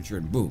 scavenged some furniture,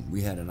 and boom,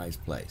 we had a nice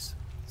place.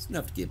 It's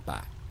enough to get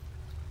by.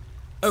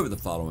 Over the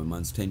following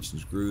months,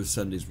 tensions grew.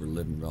 Sundays were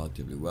living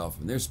relatively well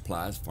from their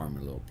supplies, farming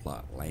a little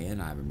plot of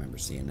land. I remember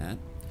seeing that.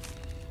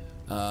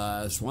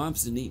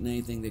 Swamps didn't eat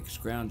anything they could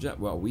scrounge up.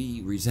 Well,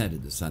 we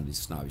resented the Sunday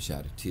snobbish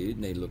attitude,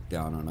 and they looked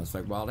down on us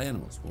like wild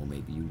animals. Well,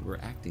 maybe you were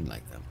acting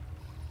like them.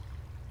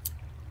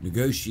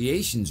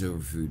 Negotiations over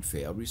food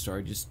failed. We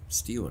started just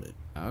stealing it.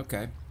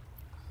 Okay.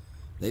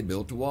 They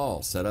built a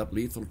wall, set up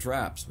lethal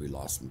traps. We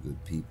lost some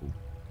good people.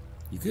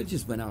 You could have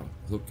just went out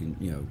hooking,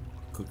 you know,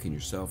 cooking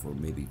yourself or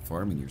maybe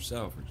farming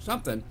yourself or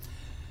something.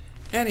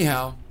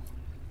 Anyhow,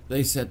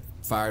 they set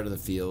fire to the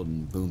field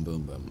and boom,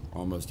 boom, boom.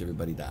 Almost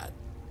everybody died.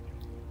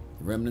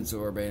 The remnants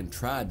of our band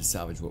tried to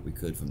salvage what we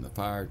could from the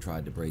fire,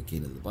 tried to break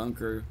into the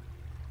bunker,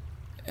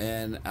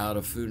 and out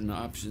of food and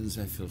options,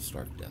 I feel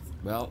starved to death.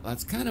 Well,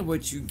 that's kind of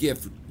what you get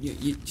for,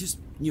 you just,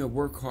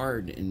 work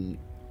hard and,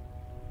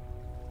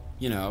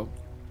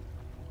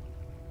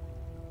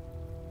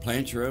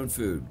 plant your own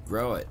food,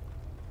 grow it,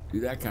 do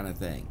that kind of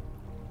thing.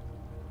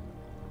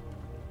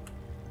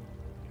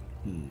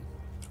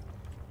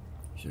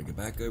 Should I go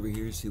back over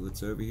here, see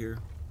what's over here?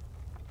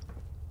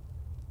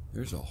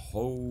 There's a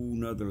whole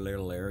nother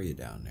little area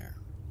down there.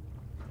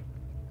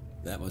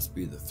 That must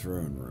be the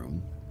throne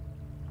room.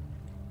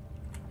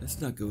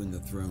 Let's not go in the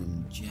throne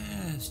room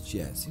just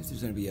yet. See if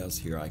there's anybody else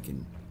here I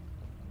can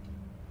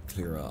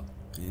clear up.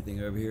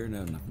 Anything over here?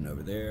 No, nothing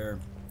over there.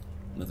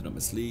 Nothing up my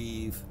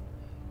sleeve.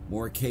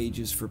 More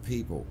cages for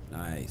people.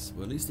 Nice.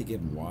 Well, at least they give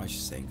them wash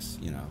sinks,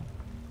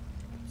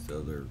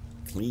 so they're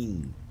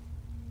clean.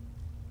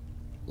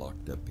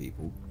 Locked up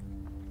people.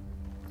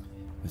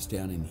 What's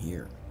down in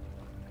here?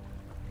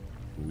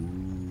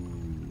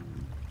 Ooh.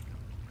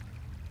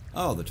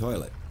 Oh, the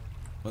toilet.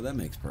 Well, that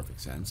makes perfect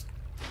sense.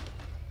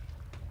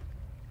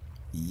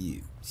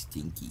 Ew,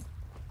 stinky.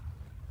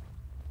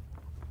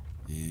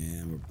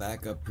 And we're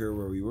back up here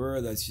where we were.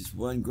 That's just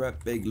one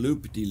great big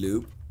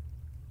loop-de-loop,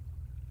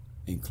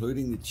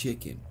 including the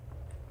chicken.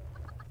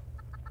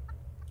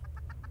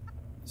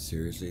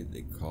 Seriously,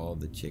 they call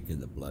the chicken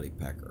the Bloody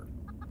Pecker.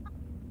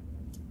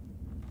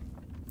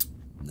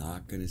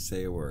 Not gonna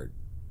say a word.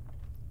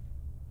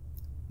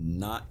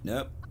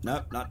 Nope,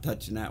 not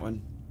touching that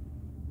one.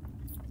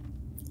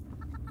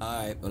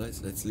 Alright, well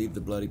let's leave the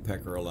Bloody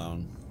Pecker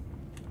alone.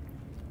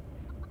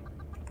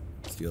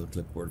 Steal the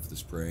clipboard for the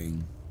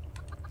spraying.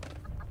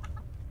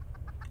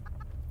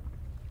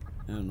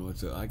 I don't know what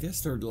to. I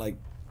guess they're like,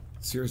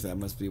 seriously, that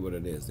must be what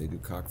it is. They do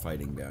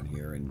cockfighting down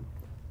here, and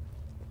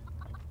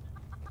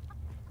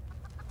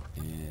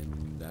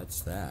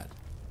that's that.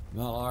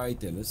 Well, all right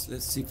then.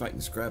 Let's see if I can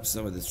scrap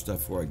some of this stuff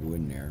before I go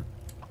in there.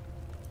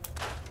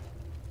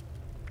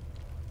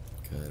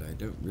 Good. I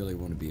don't really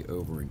want to be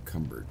over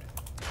encumbered.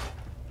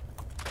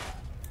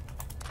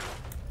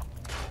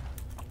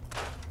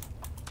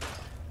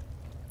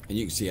 And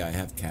you can see I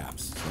have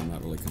caps, so I'm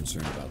not really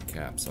concerned about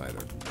caps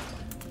either.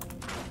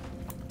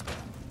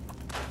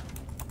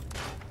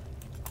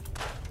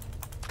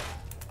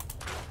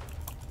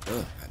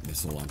 Ugh, that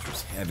missile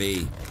launcher's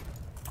heavy.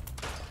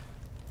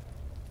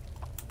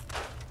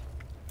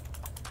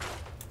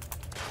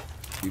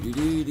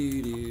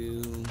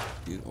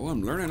 Oh,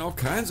 I'm learning all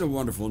kinds of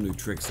wonderful new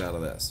tricks out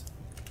of this.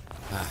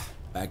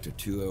 Back to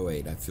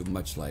 208. I feel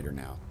much lighter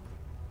now.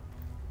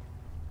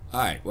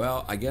 Alright,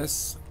 well, I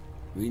guess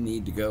we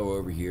need to go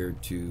over here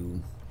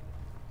to...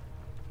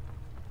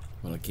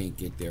 Well, I can't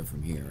get there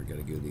from here. I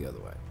gotta go the other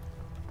way.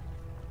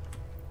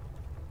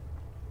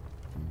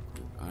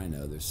 I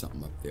know there's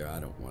something up there.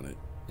 I don't want it.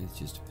 It's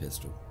just a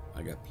pistol.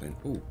 I got plenty.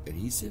 Oh,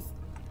 adhesive?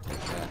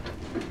 Take that.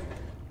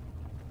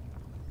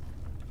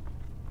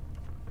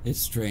 It's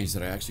strange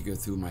that I actually go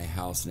through my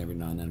house and every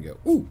now and then I go,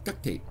 ooh,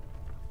 duct tape.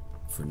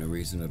 For no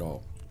reason at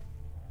all.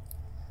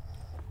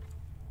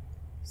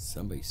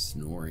 Somebody's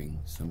snoring.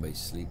 Somebody's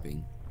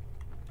sleeping.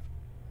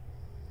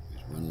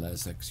 There's one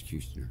less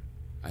executioner.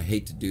 I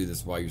hate to do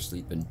this while you're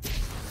sleeping.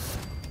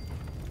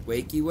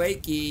 Wakey,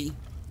 wakey.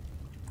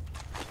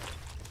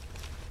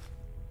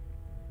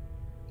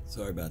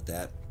 Sorry about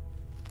that.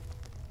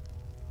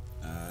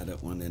 I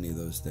don't want any of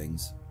those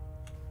things.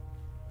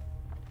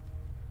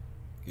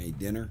 Okay,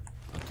 dinner.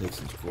 I'll take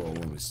some squirrel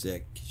when we're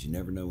sick, because you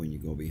never know when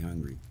you're going to be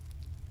hungry.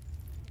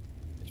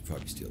 Let's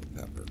probably steal the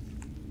pepper.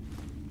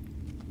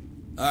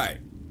 Alright.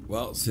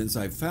 Well, since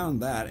I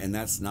found that, and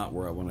that's not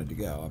where I wanted to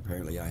go,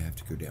 apparently I have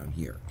to go down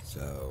here.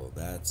 So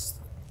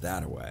that's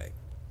that away.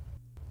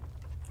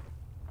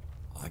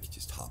 I could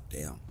just hop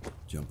down.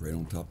 Jump right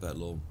on top of that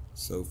little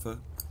sofa.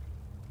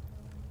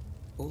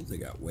 Oh, they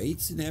got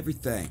weights and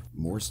everything.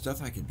 More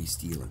stuff I could be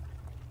stealing.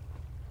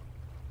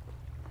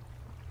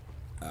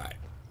 Alright.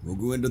 We'll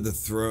go into the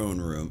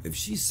throne room. If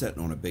she's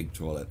sitting on a big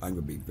toilet, I'm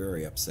going to be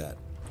very upset.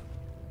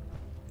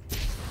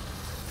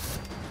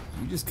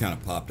 You just kind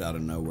of popped out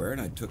of nowhere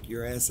and I took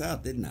your ass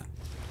out, didn't I?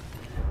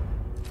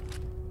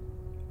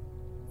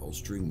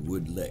 Bolstering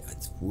wood leg.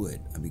 It's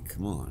wood. I mean,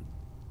 come on.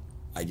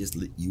 I just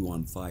lit you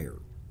on fire.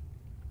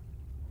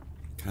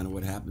 Kind of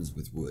what happens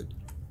with wood.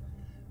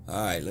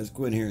 Alright, let's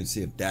go in here and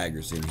see if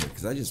Dagger's in here,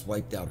 because I just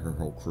wiped out her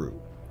whole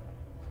crew.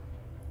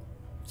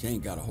 She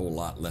ain't got a whole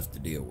lot left to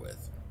deal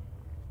with.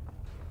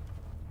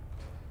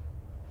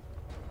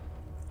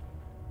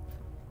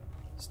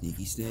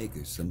 Sneaky snake,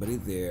 there's somebody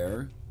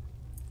there.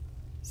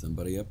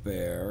 Somebody up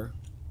there.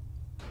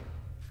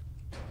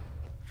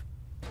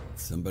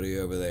 Somebody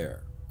over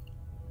there.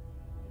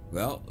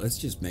 Well, let's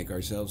just make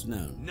ourselves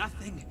known.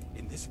 Nothing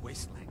in this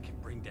wasteland can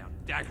bring down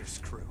Dagger's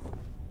crew.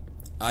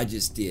 I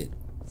just did.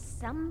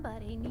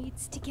 Somebody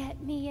needs to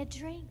get me a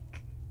drink.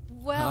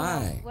 Well,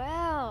 Hi.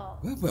 well.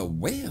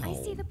 Well.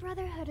 I see the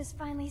Brotherhood has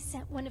finally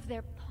sent one of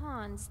their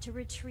pawns to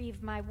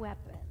retrieve my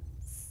weapons.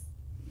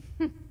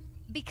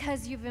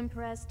 Because you've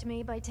impressed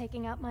me by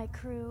taking out my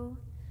crew,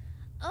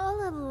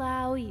 I'll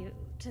allow you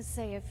to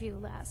say a few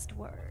last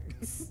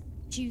words.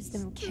 Choose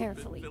them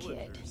carefully,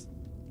 kid.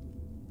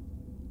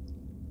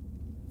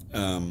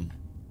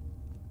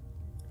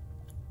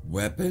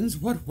 Weapons?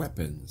 What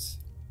weapons?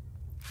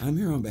 I'm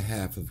here on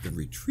behalf of the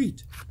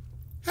retreat.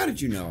 How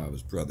did you know I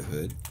was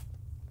Brotherhood?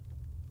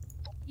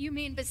 You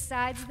mean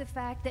besides the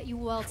fact that you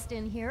waltzed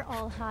in here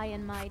all high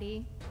and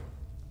mighty?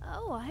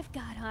 Oh, I've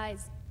got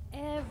eyes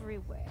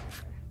everywhere.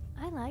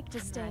 I like to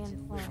stay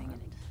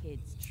informed.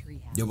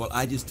 Yeah, well,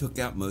 I just took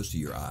out most of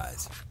your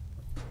eyes.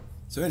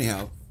 So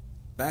anyhow,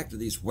 back to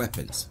these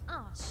weapons.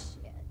 Oh,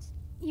 shit.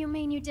 You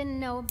mean you didn't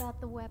know about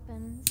the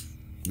weapons?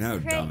 No,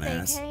 Great,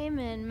 dumbass. they came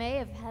and may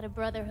have had a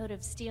Brotherhood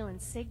of Steel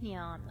insignia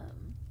on them.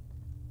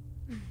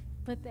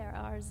 But they're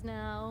ours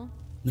now.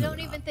 No,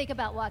 Don't even think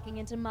about walking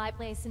into my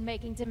place and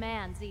making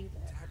demands either.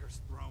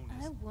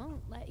 I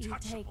won't let you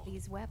take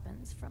these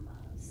weapons from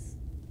us.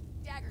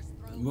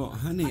 Well,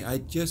 honey, I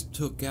just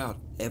took out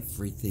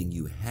everything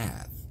you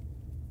have.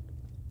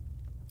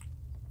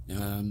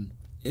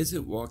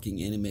 Isn't walking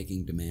in and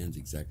making demands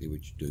exactly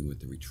what you're doing with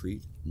the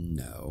retreat?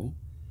 No.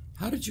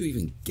 How did you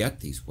even get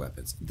these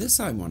weapons? This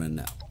I want to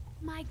know.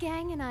 My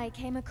gang and I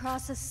came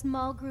across a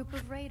small group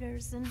of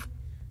raiders and...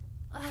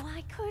 oh,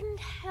 I couldn't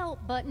help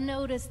but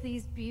notice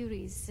these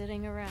beauties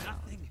sitting around.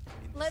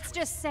 Let's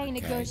just say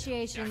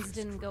negotiations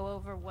didn't go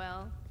over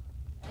well.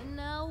 And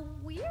now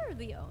we're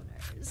the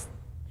owners.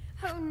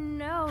 Who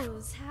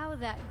knows how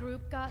that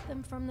group got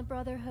them from the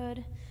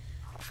Brotherhood?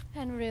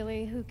 And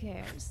really, who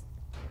cares?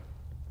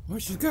 Well,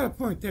 she's got a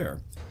point there.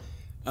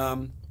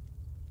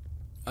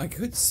 I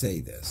could say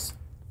this,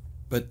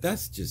 but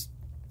that's just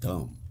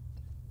dumb.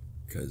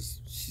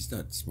 Because she's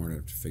not smart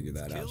enough to figure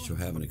that out. She'll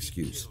have an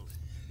excuse.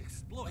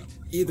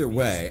 Either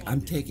way,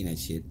 I'm taking that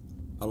shit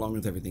along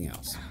with everything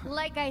else.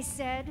 Like I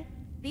said,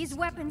 these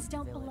weapons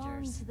don't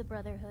belong to the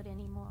Brotherhood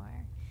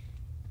anymore.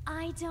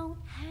 I don't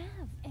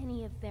have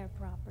any of their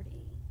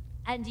property.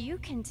 And you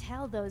can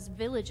tell those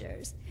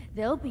villagers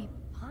they'll be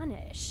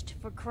punished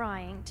for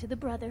crying to the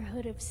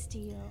Brotherhood of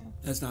Steel.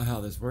 That's not how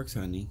this works,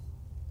 honey.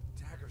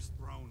 Dagger's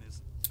throne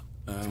is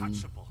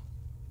untouchable.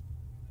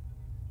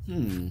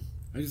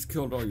 I just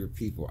killed all your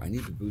people. I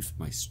need to boost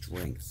my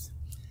strength.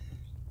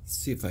 Let's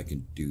see if I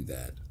can do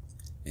that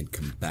and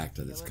come back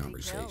to this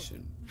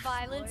conversation.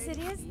 Violence it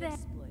is then.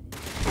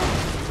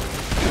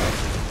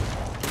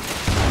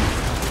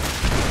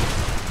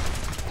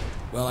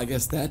 Well, I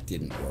guess that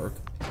didn't work.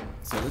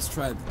 So let's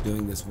try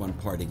doing this one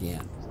part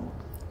again.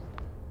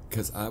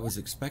 Because I was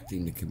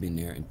expecting to come in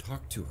there and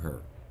talk to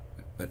her.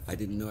 But I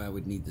didn't know I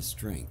would need the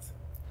strength.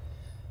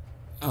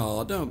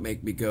 Oh, don't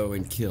make me go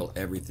and kill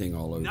everything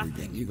all over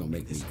again. You're going to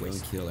make me go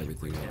and kill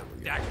everything all over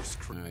again.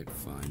 Alright,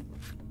 fine.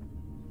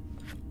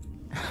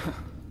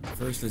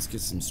 First, let's get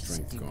some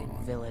strength going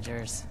on.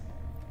 Villagers.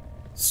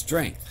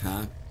 Strength,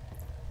 huh?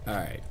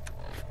 Alright.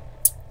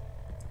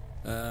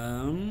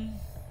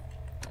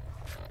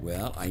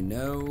 Well, I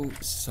know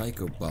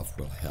Psycho Buff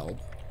will help.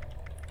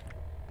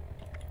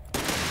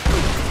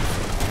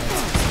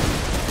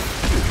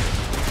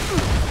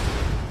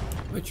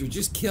 But you're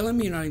just killing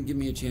me and not even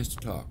giving me a chance to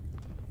talk.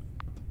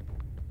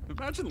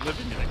 Imagine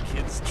living in a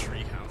kid's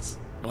treehouse.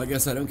 Well, I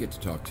guess I don't get to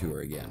talk to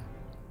her again.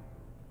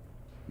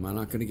 Am I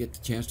not going to get the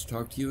chance to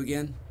talk to you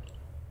again?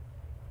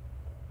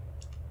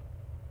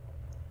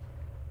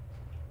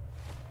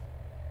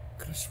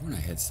 Could have sworn I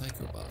had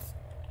Psycho Buff.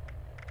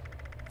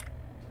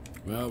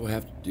 Well, we'll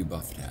have to do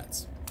buff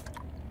tats.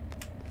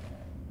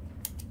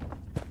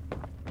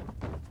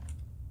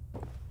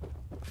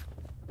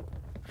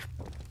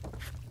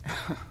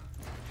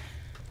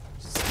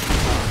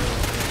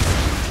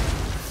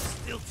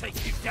 Still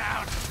take you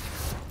down.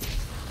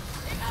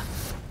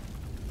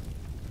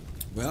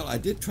 Well, I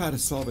did try to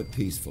solve it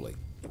peacefully,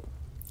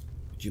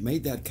 but you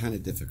made that kind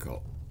of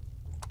difficult.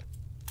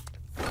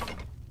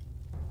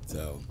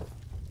 So,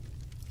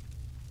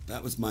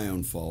 that was my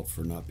own fault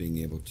for not being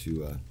able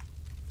to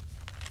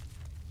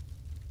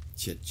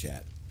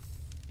chit-chat.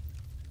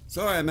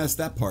 Sorry I messed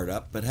that part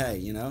up, but hey,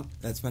 you know,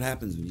 that's what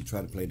happens when you try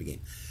to play the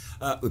game.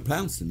 We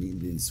pounced them in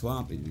the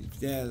swamp, and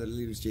yeah, the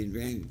leaders changed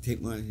around,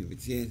 take one,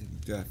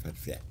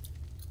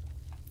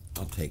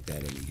 I'll take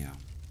that anyhow.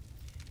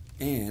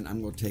 And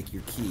I'm going to take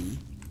your key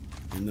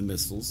and the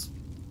missiles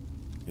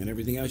and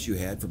everything else you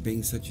had for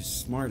being such a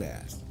smart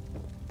ass.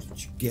 That's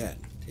what you get.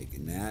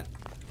 Taking that.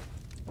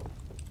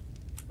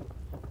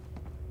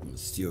 I'm going to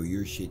steal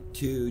your shit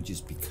too,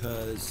 just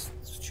because.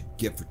 That's what you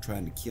get for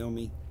trying to kill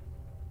me.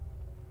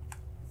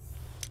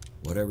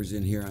 Whatever's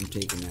in here, I'm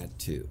taking that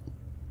too.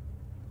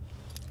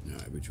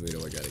 Alright, which way do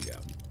I gotta go?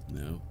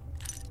 No?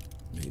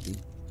 Maybe?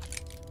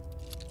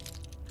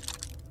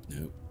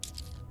 Nope.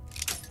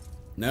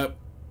 Nope.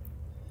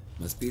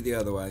 Must be the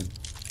other way.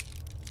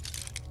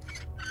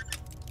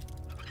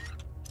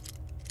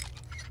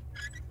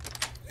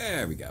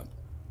 There we go.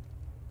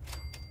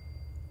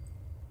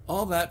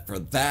 All that for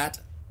that.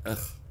 Ugh.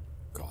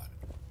 God.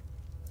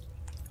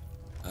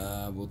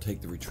 We'll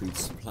take the retreat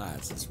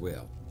supplies as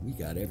well. We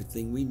got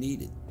everything we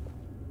needed.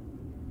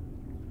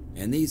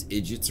 And these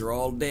idiots are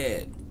all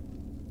dead.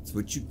 That's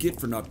what you get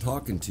for not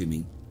talking to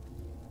me.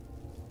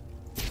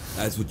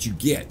 That's what you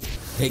get.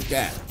 Take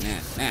that,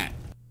 Nat.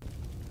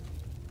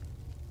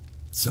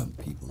 Some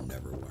people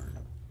never learn.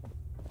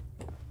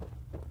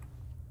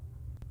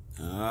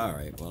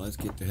 Alright, well, let's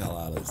get the hell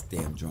out of this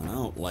damn joint. I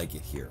don't like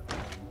it here.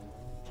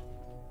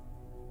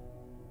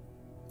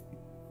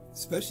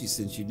 Especially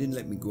since you didn't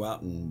let me go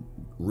out and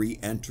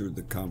re-enter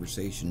the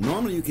conversation.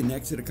 Normally you can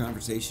exit a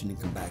conversation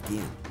and come back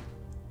in.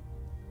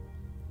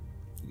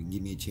 You didn't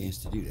give me a chance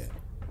to do that.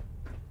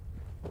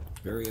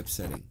 Very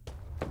upsetting.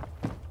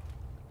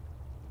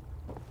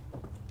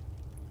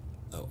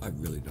 Oh, I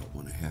really don't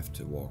want to have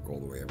to walk all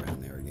the way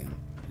around there again.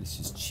 This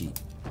is cheap.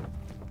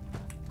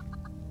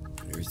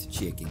 There's the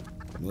chicken.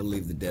 We'll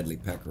leave the deadly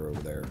pecker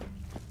over there.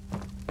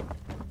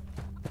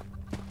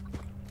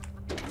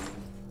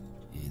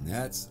 And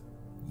that's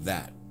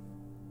that.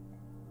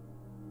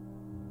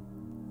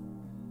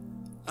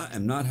 I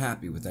am not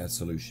happy with that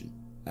solution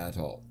at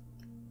all.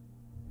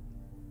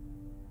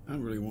 I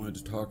really wanted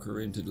to talk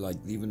her into like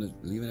leaving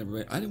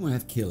everybody. I didn't want to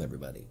have to kill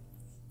everybody.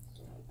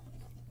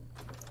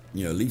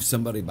 You know, leave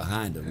somebody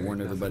behind and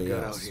warn everybody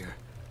else. Out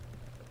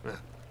here.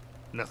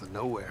 Nothing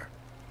nowhere.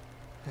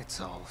 It's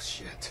all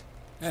shit.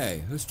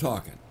 Hey, who's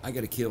talking? I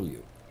gotta kill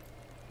you.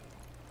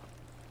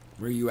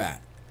 Where you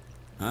at?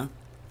 Huh?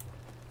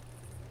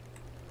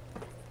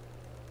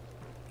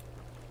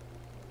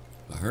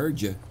 I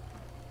heard you.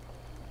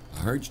 I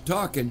heard you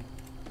talking.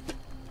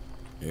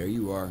 There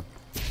you are.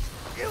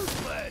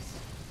 Useless!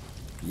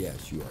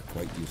 Yes, you are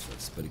quite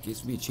useless, but it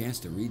gives me a chance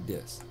to read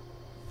this.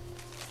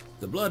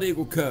 The Blood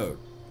Eagle Code.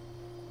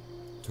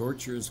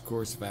 Torture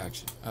course of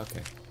action.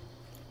 Okay.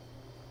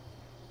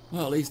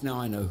 Well, at least now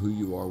I know who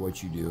you are,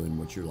 what you do, and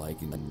what you're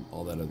like, and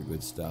all that other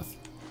good stuff.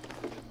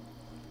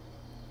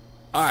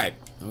 Alright,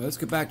 well, let's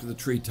get back to the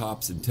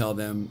treetops and tell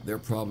them their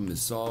problem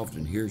is solved,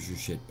 and here's your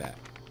shit back.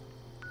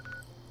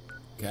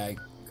 Okay?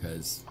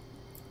 Because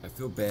I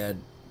feel bad,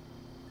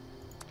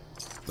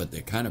 but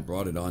they kind of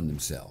brought it on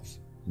themselves.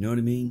 You know what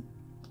I mean?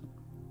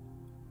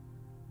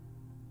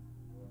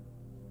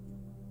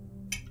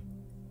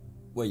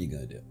 What you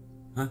gonna do?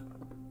 Huh?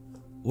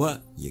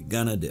 What you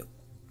gonna do?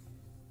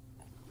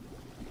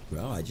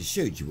 Well, I just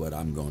showed you what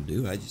I'm gonna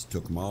do. I just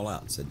took them all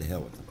out and said to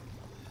hell with them.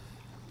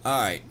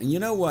 Alright, and you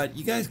know what?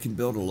 You guys can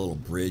build a little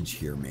bridge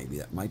here maybe.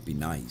 That might be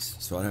nice.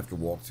 So I don't have to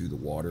walk through the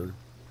water.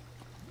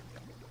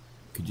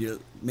 Could you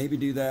maybe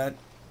do that?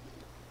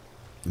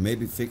 And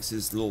maybe fix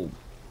this little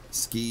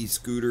ski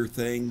scooter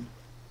thing?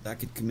 That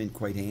could come in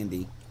quite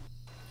handy.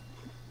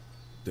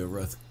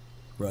 The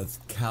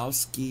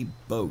Ruthkowski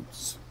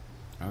boats.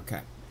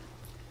 Okay.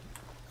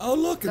 Oh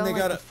look, and they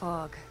got a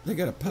fog. They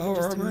got a power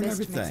armor and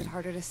everything. Makes it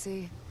harder to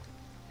see.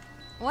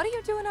 What are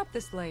you doing up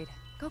this late?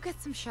 Go get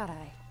some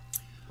shut-eye.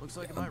 Looks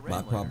like it might rain I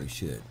later. probably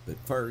should, but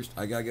first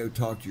I gotta go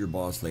talk to your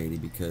boss lady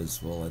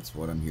because, well, that's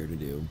what I'm here to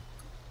do.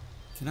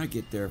 Can I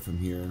get there from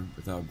here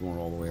without going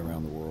all the way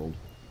around the world?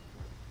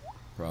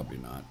 Probably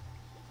not.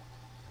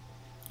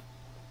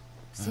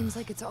 Seems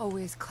like it's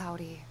always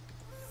cloudy.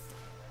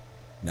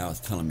 Now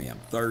it's telling me I'm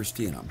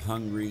thirsty and I'm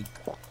hungry.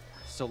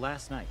 So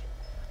last night,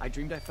 I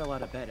dreamed I fell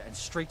out of bed and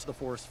straight to the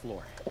forest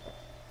floor.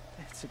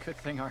 It's a good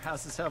thing our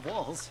houses have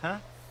walls, huh?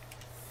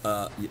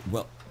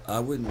 Well, I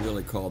wouldn't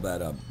really call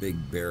that a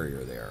big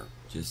barrier there.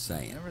 Just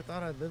saying. Never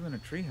thought I'd live in a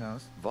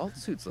treehouse. Vault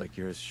suits like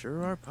yours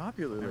sure are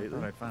popular lately.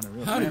 Thought I'd find a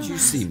real How did you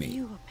see me?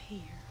 You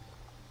appear.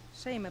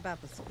 Shame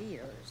about the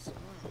spears.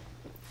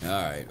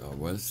 Alright, well,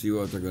 let's see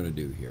what they're gonna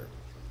do here.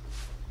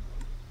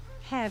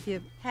 Have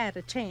you had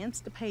a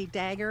chance to pay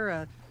Dagger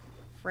a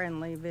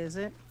friendly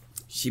visit?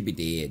 She be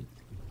dead.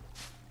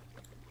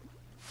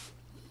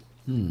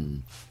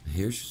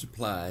 Here's your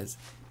supplies.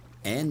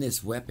 And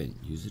this weapon.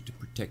 Use it to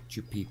protect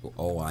your people.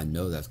 Oh, I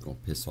know that's going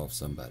to piss off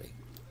somebody.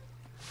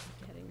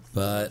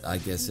 But I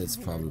guess it's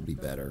probably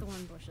better.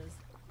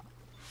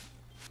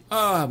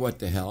 Ah, what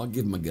the hell. I'll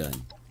give him a gun.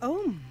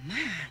 Oh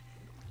my.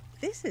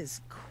 This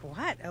is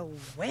quite a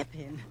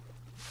weapon.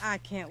 I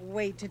can't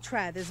wait to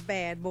try this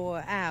bad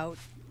boy out.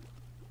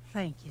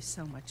 Thank you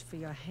so much for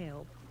your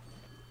help.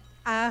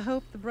 I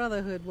hope the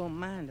Brotherhood won't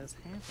mind us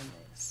having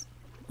this.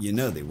 You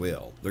know they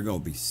will. They're going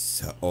to be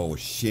so... Oh,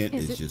 shit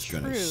is just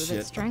going to shit. Is it true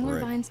that strangler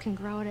vines can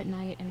grow out at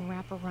night and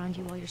wrap around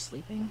you while you're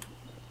sleeping?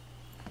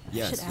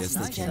 Yes, yes,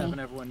 they can. Having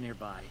everyone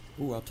nearby.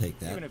 Ooh, I'll take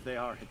that. Even if they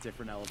are at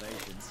different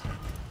elevations.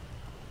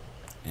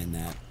 And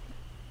that.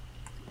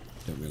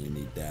 Don't really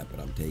need that,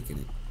 but I'm taking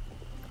it.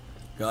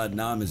 God,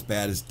 now I'm as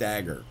bad as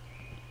Dagger.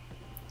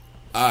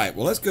 Alright,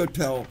 well, let's go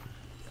tell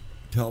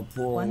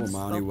poor old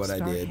Romani what I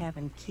did.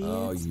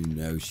 Oh, you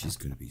know she's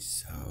going to be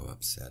so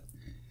upset.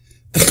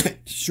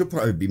 She'll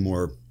probably be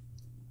more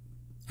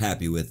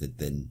happy with it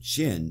than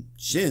Shin.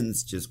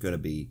 Shin's just going to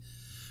be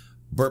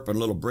burping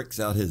little bricks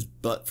out his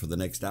butt for the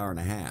next hour and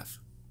a half.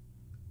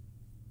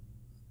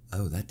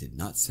 Oh, that did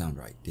not sound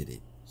right, did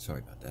it? Sorry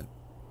about that.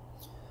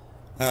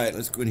 Alright,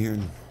 let's go in here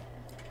and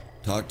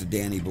talk to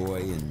Danny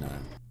Boy and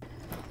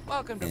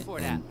welcome to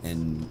Fort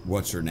and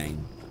what's her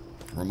name?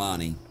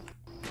 Romani.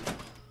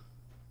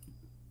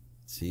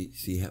 See,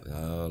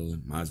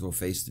 might as well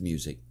face the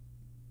music.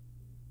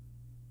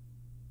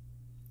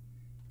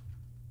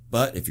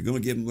 But if you're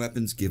going to give him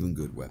weapons, give him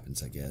good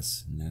weapons, I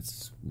guess. And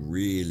that's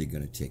really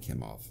going to tick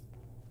him off.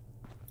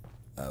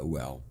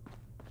 Well.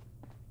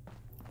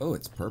 Oh,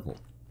 it's purple.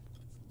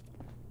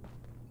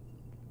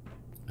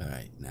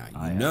 Alright,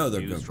 now you know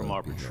they're going from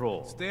our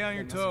patrol. Stay on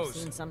your There must have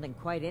toes. seen something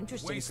quite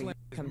interesting for you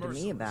to come to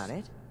me about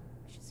it.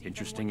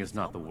 Interesting is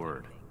not the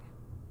word.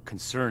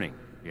 Concerning,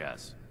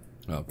 yes.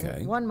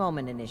 Okay. One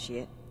moment,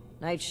 Initiate.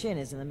 Knight Shin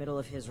is in the middle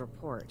of his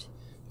report.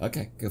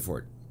 Okay, go for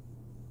it.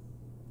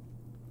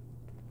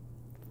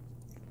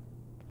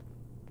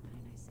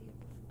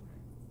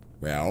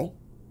 Well?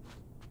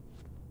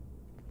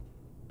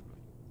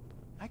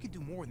 I could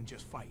do more than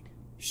just fight.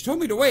 She told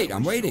me to wait.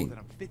 I'm I waiting. That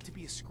I'm fit to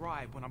be a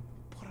scribe when I'm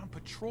put on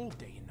patrol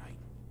day and night.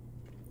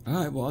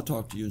 All right, well, I'll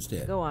talk to you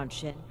instead. Go on,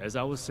 Shin. As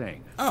I was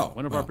saying,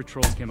 one of our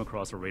patrols came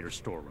across a raider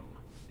storeroom.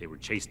 They were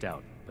chased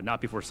out, but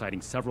not before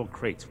sighting several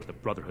crates with the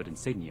Brotherhood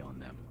insignia on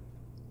them.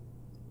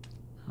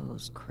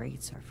 Those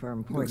crates are for You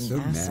look important so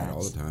assets. mad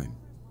all the time.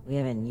 We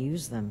haven't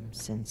used them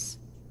since...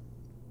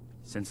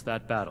 Since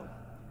that battle,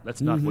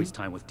 let's not waste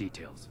time with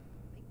details.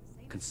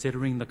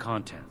 Considering the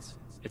contents,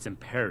 it's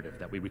imperative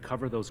that we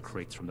recover those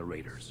crates from the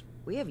raiders.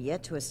 We have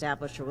yet to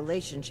establish a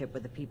relationship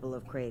with the people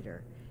of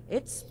Crater.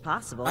 It's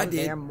possible I that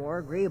they did. are more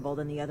agreeable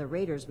than the other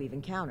raiders we've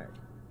encountered.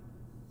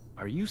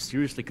 Are you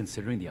seriously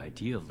considering the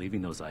idea of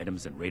leaving those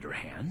items in raider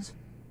hands?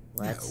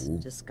 Let's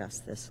discuss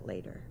this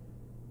later.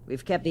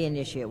 We've kept the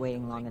Initiate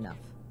waiting long enough.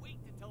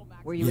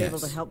 Were you able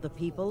to help the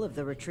people of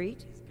the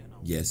retreat?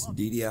 Yes,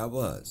 indeed I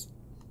was.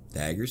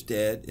 Dagger's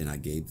dead, and I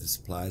gave the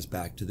supplies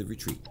back to the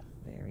retreat.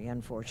 Very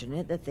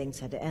unfortunate that things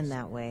had to end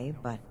that way,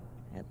 but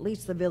at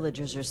least the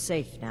villagers are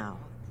safe now.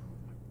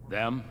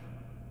 Them,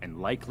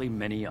 and likely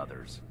many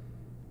others.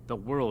 The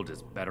world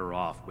is better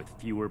off with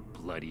fewer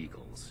blood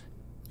eagles.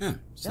 Huh,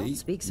 Don't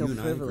speak so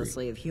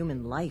frivolously of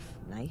human life,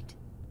 Knight.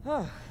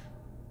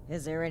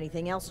 Is there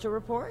anything else to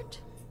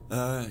report?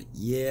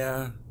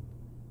 Yeah.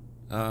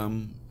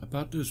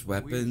 About those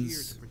weapons. We're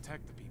here to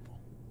protect the people.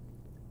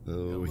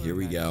 Oh, here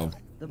we go.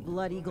 The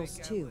Blood Eagles,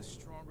 too.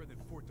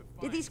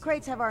 Did these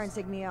crates have our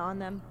insignia on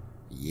them?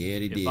 Yeah,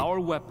 they did. If our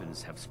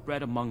weapons have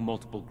spread among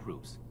multiple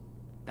groups,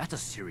 that's a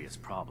serious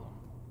problem.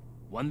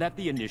 One that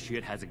the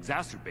Initiate has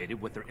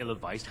exacerbated with their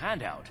ill-advised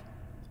handout.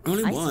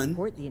 Only I one.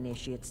 support the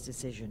Initiate's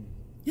decision.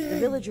 Yay. The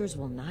villagers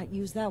will not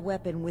use that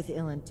weapon with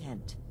ill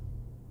intent.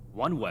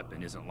 One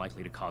weapon isn't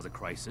likely to cause a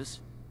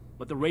crisis,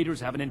 but the raiders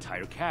have an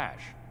entire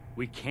cache.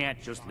 We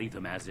can't just leave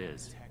them as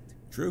is.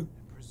 True.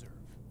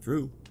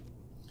 True.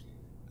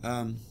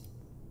 I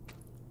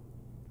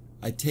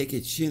take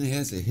it Shin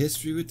has a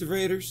history with the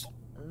raiders?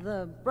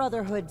 The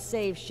Brotherhood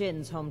saved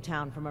Shin's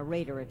hometown from a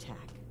raider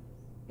attack.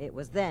 It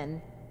was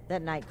then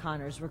that Knight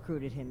Connors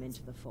recruited him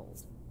into the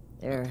fold.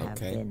 There have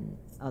been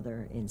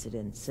other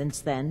incidents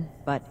since then,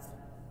 but...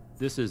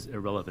 This is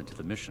irrelevant to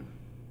the mission.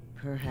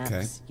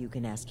 Perhaps you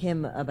can ask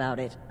him about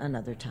it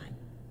another time.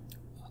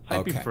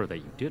 I prefer that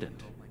you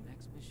didn't.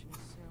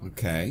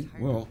 Okay,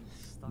 well,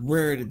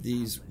 where did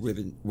these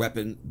ribbons? Where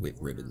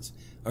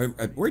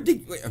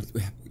did...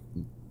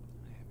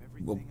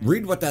 well,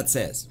 read what that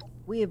says.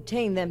 We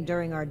obtained them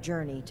during our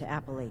journey to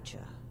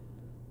Appalachia.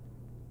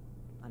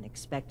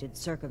 Unexpected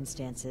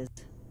circumstances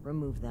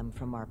removed them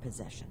from our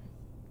possession.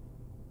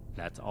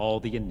 That's all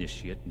the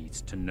Initiate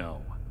needs to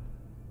know.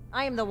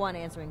 I am the one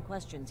answering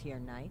questions here,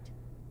 Knight.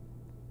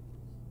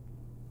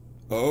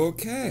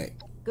 Okay.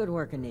 Good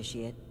work,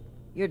 Initiate.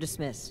 You're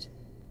dismissed.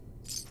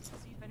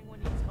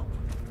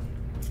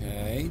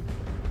 Okay.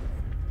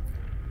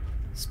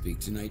 Speak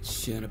to Knight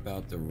Shin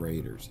about the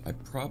raiders. I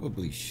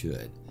probably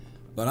should.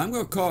 But I'm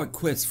going to call it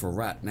quits for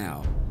right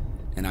now.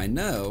 And I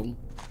know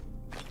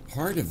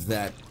part of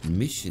that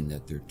mission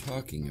that they're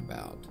talking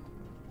about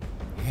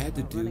had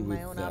to do running with...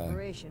 my own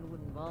operation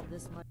would involve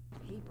this much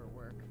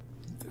paperwork.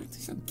 Are there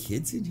some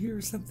kids in here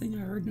or something I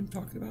heard them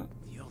talking about?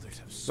 The elders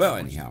have so Well,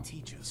 much anyhow. to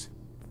teach us.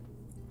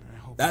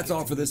 That's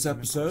all for this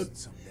episode.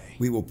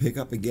 We will pick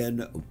up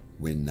again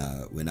when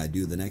I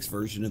do the next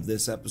version of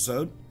this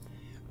episode.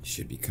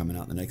 Should be coming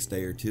out the next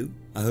day or two.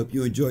 I hope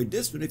you enjoyed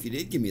this one. If you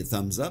did, give me a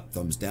thumbs up,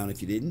 thumbs down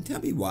if you didn't.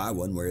 Tell me why,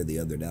 one way or the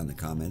other, down in the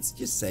comments.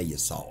 Just say you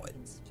saw it.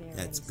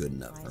 That's good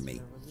enough for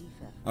me.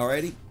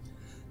 Alrighty.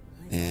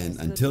 And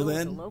until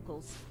then,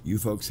 you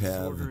folks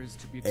have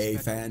a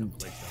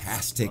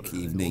fantastic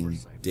evening,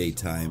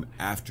 daytime,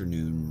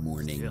 afternoon,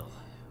 morning,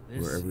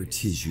 wherever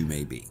it is you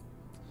may be.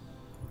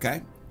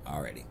 Okay?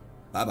 Alrighty.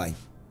 Bye-bye.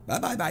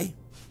 Bye-bye-bye.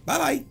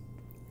 Bye-bye.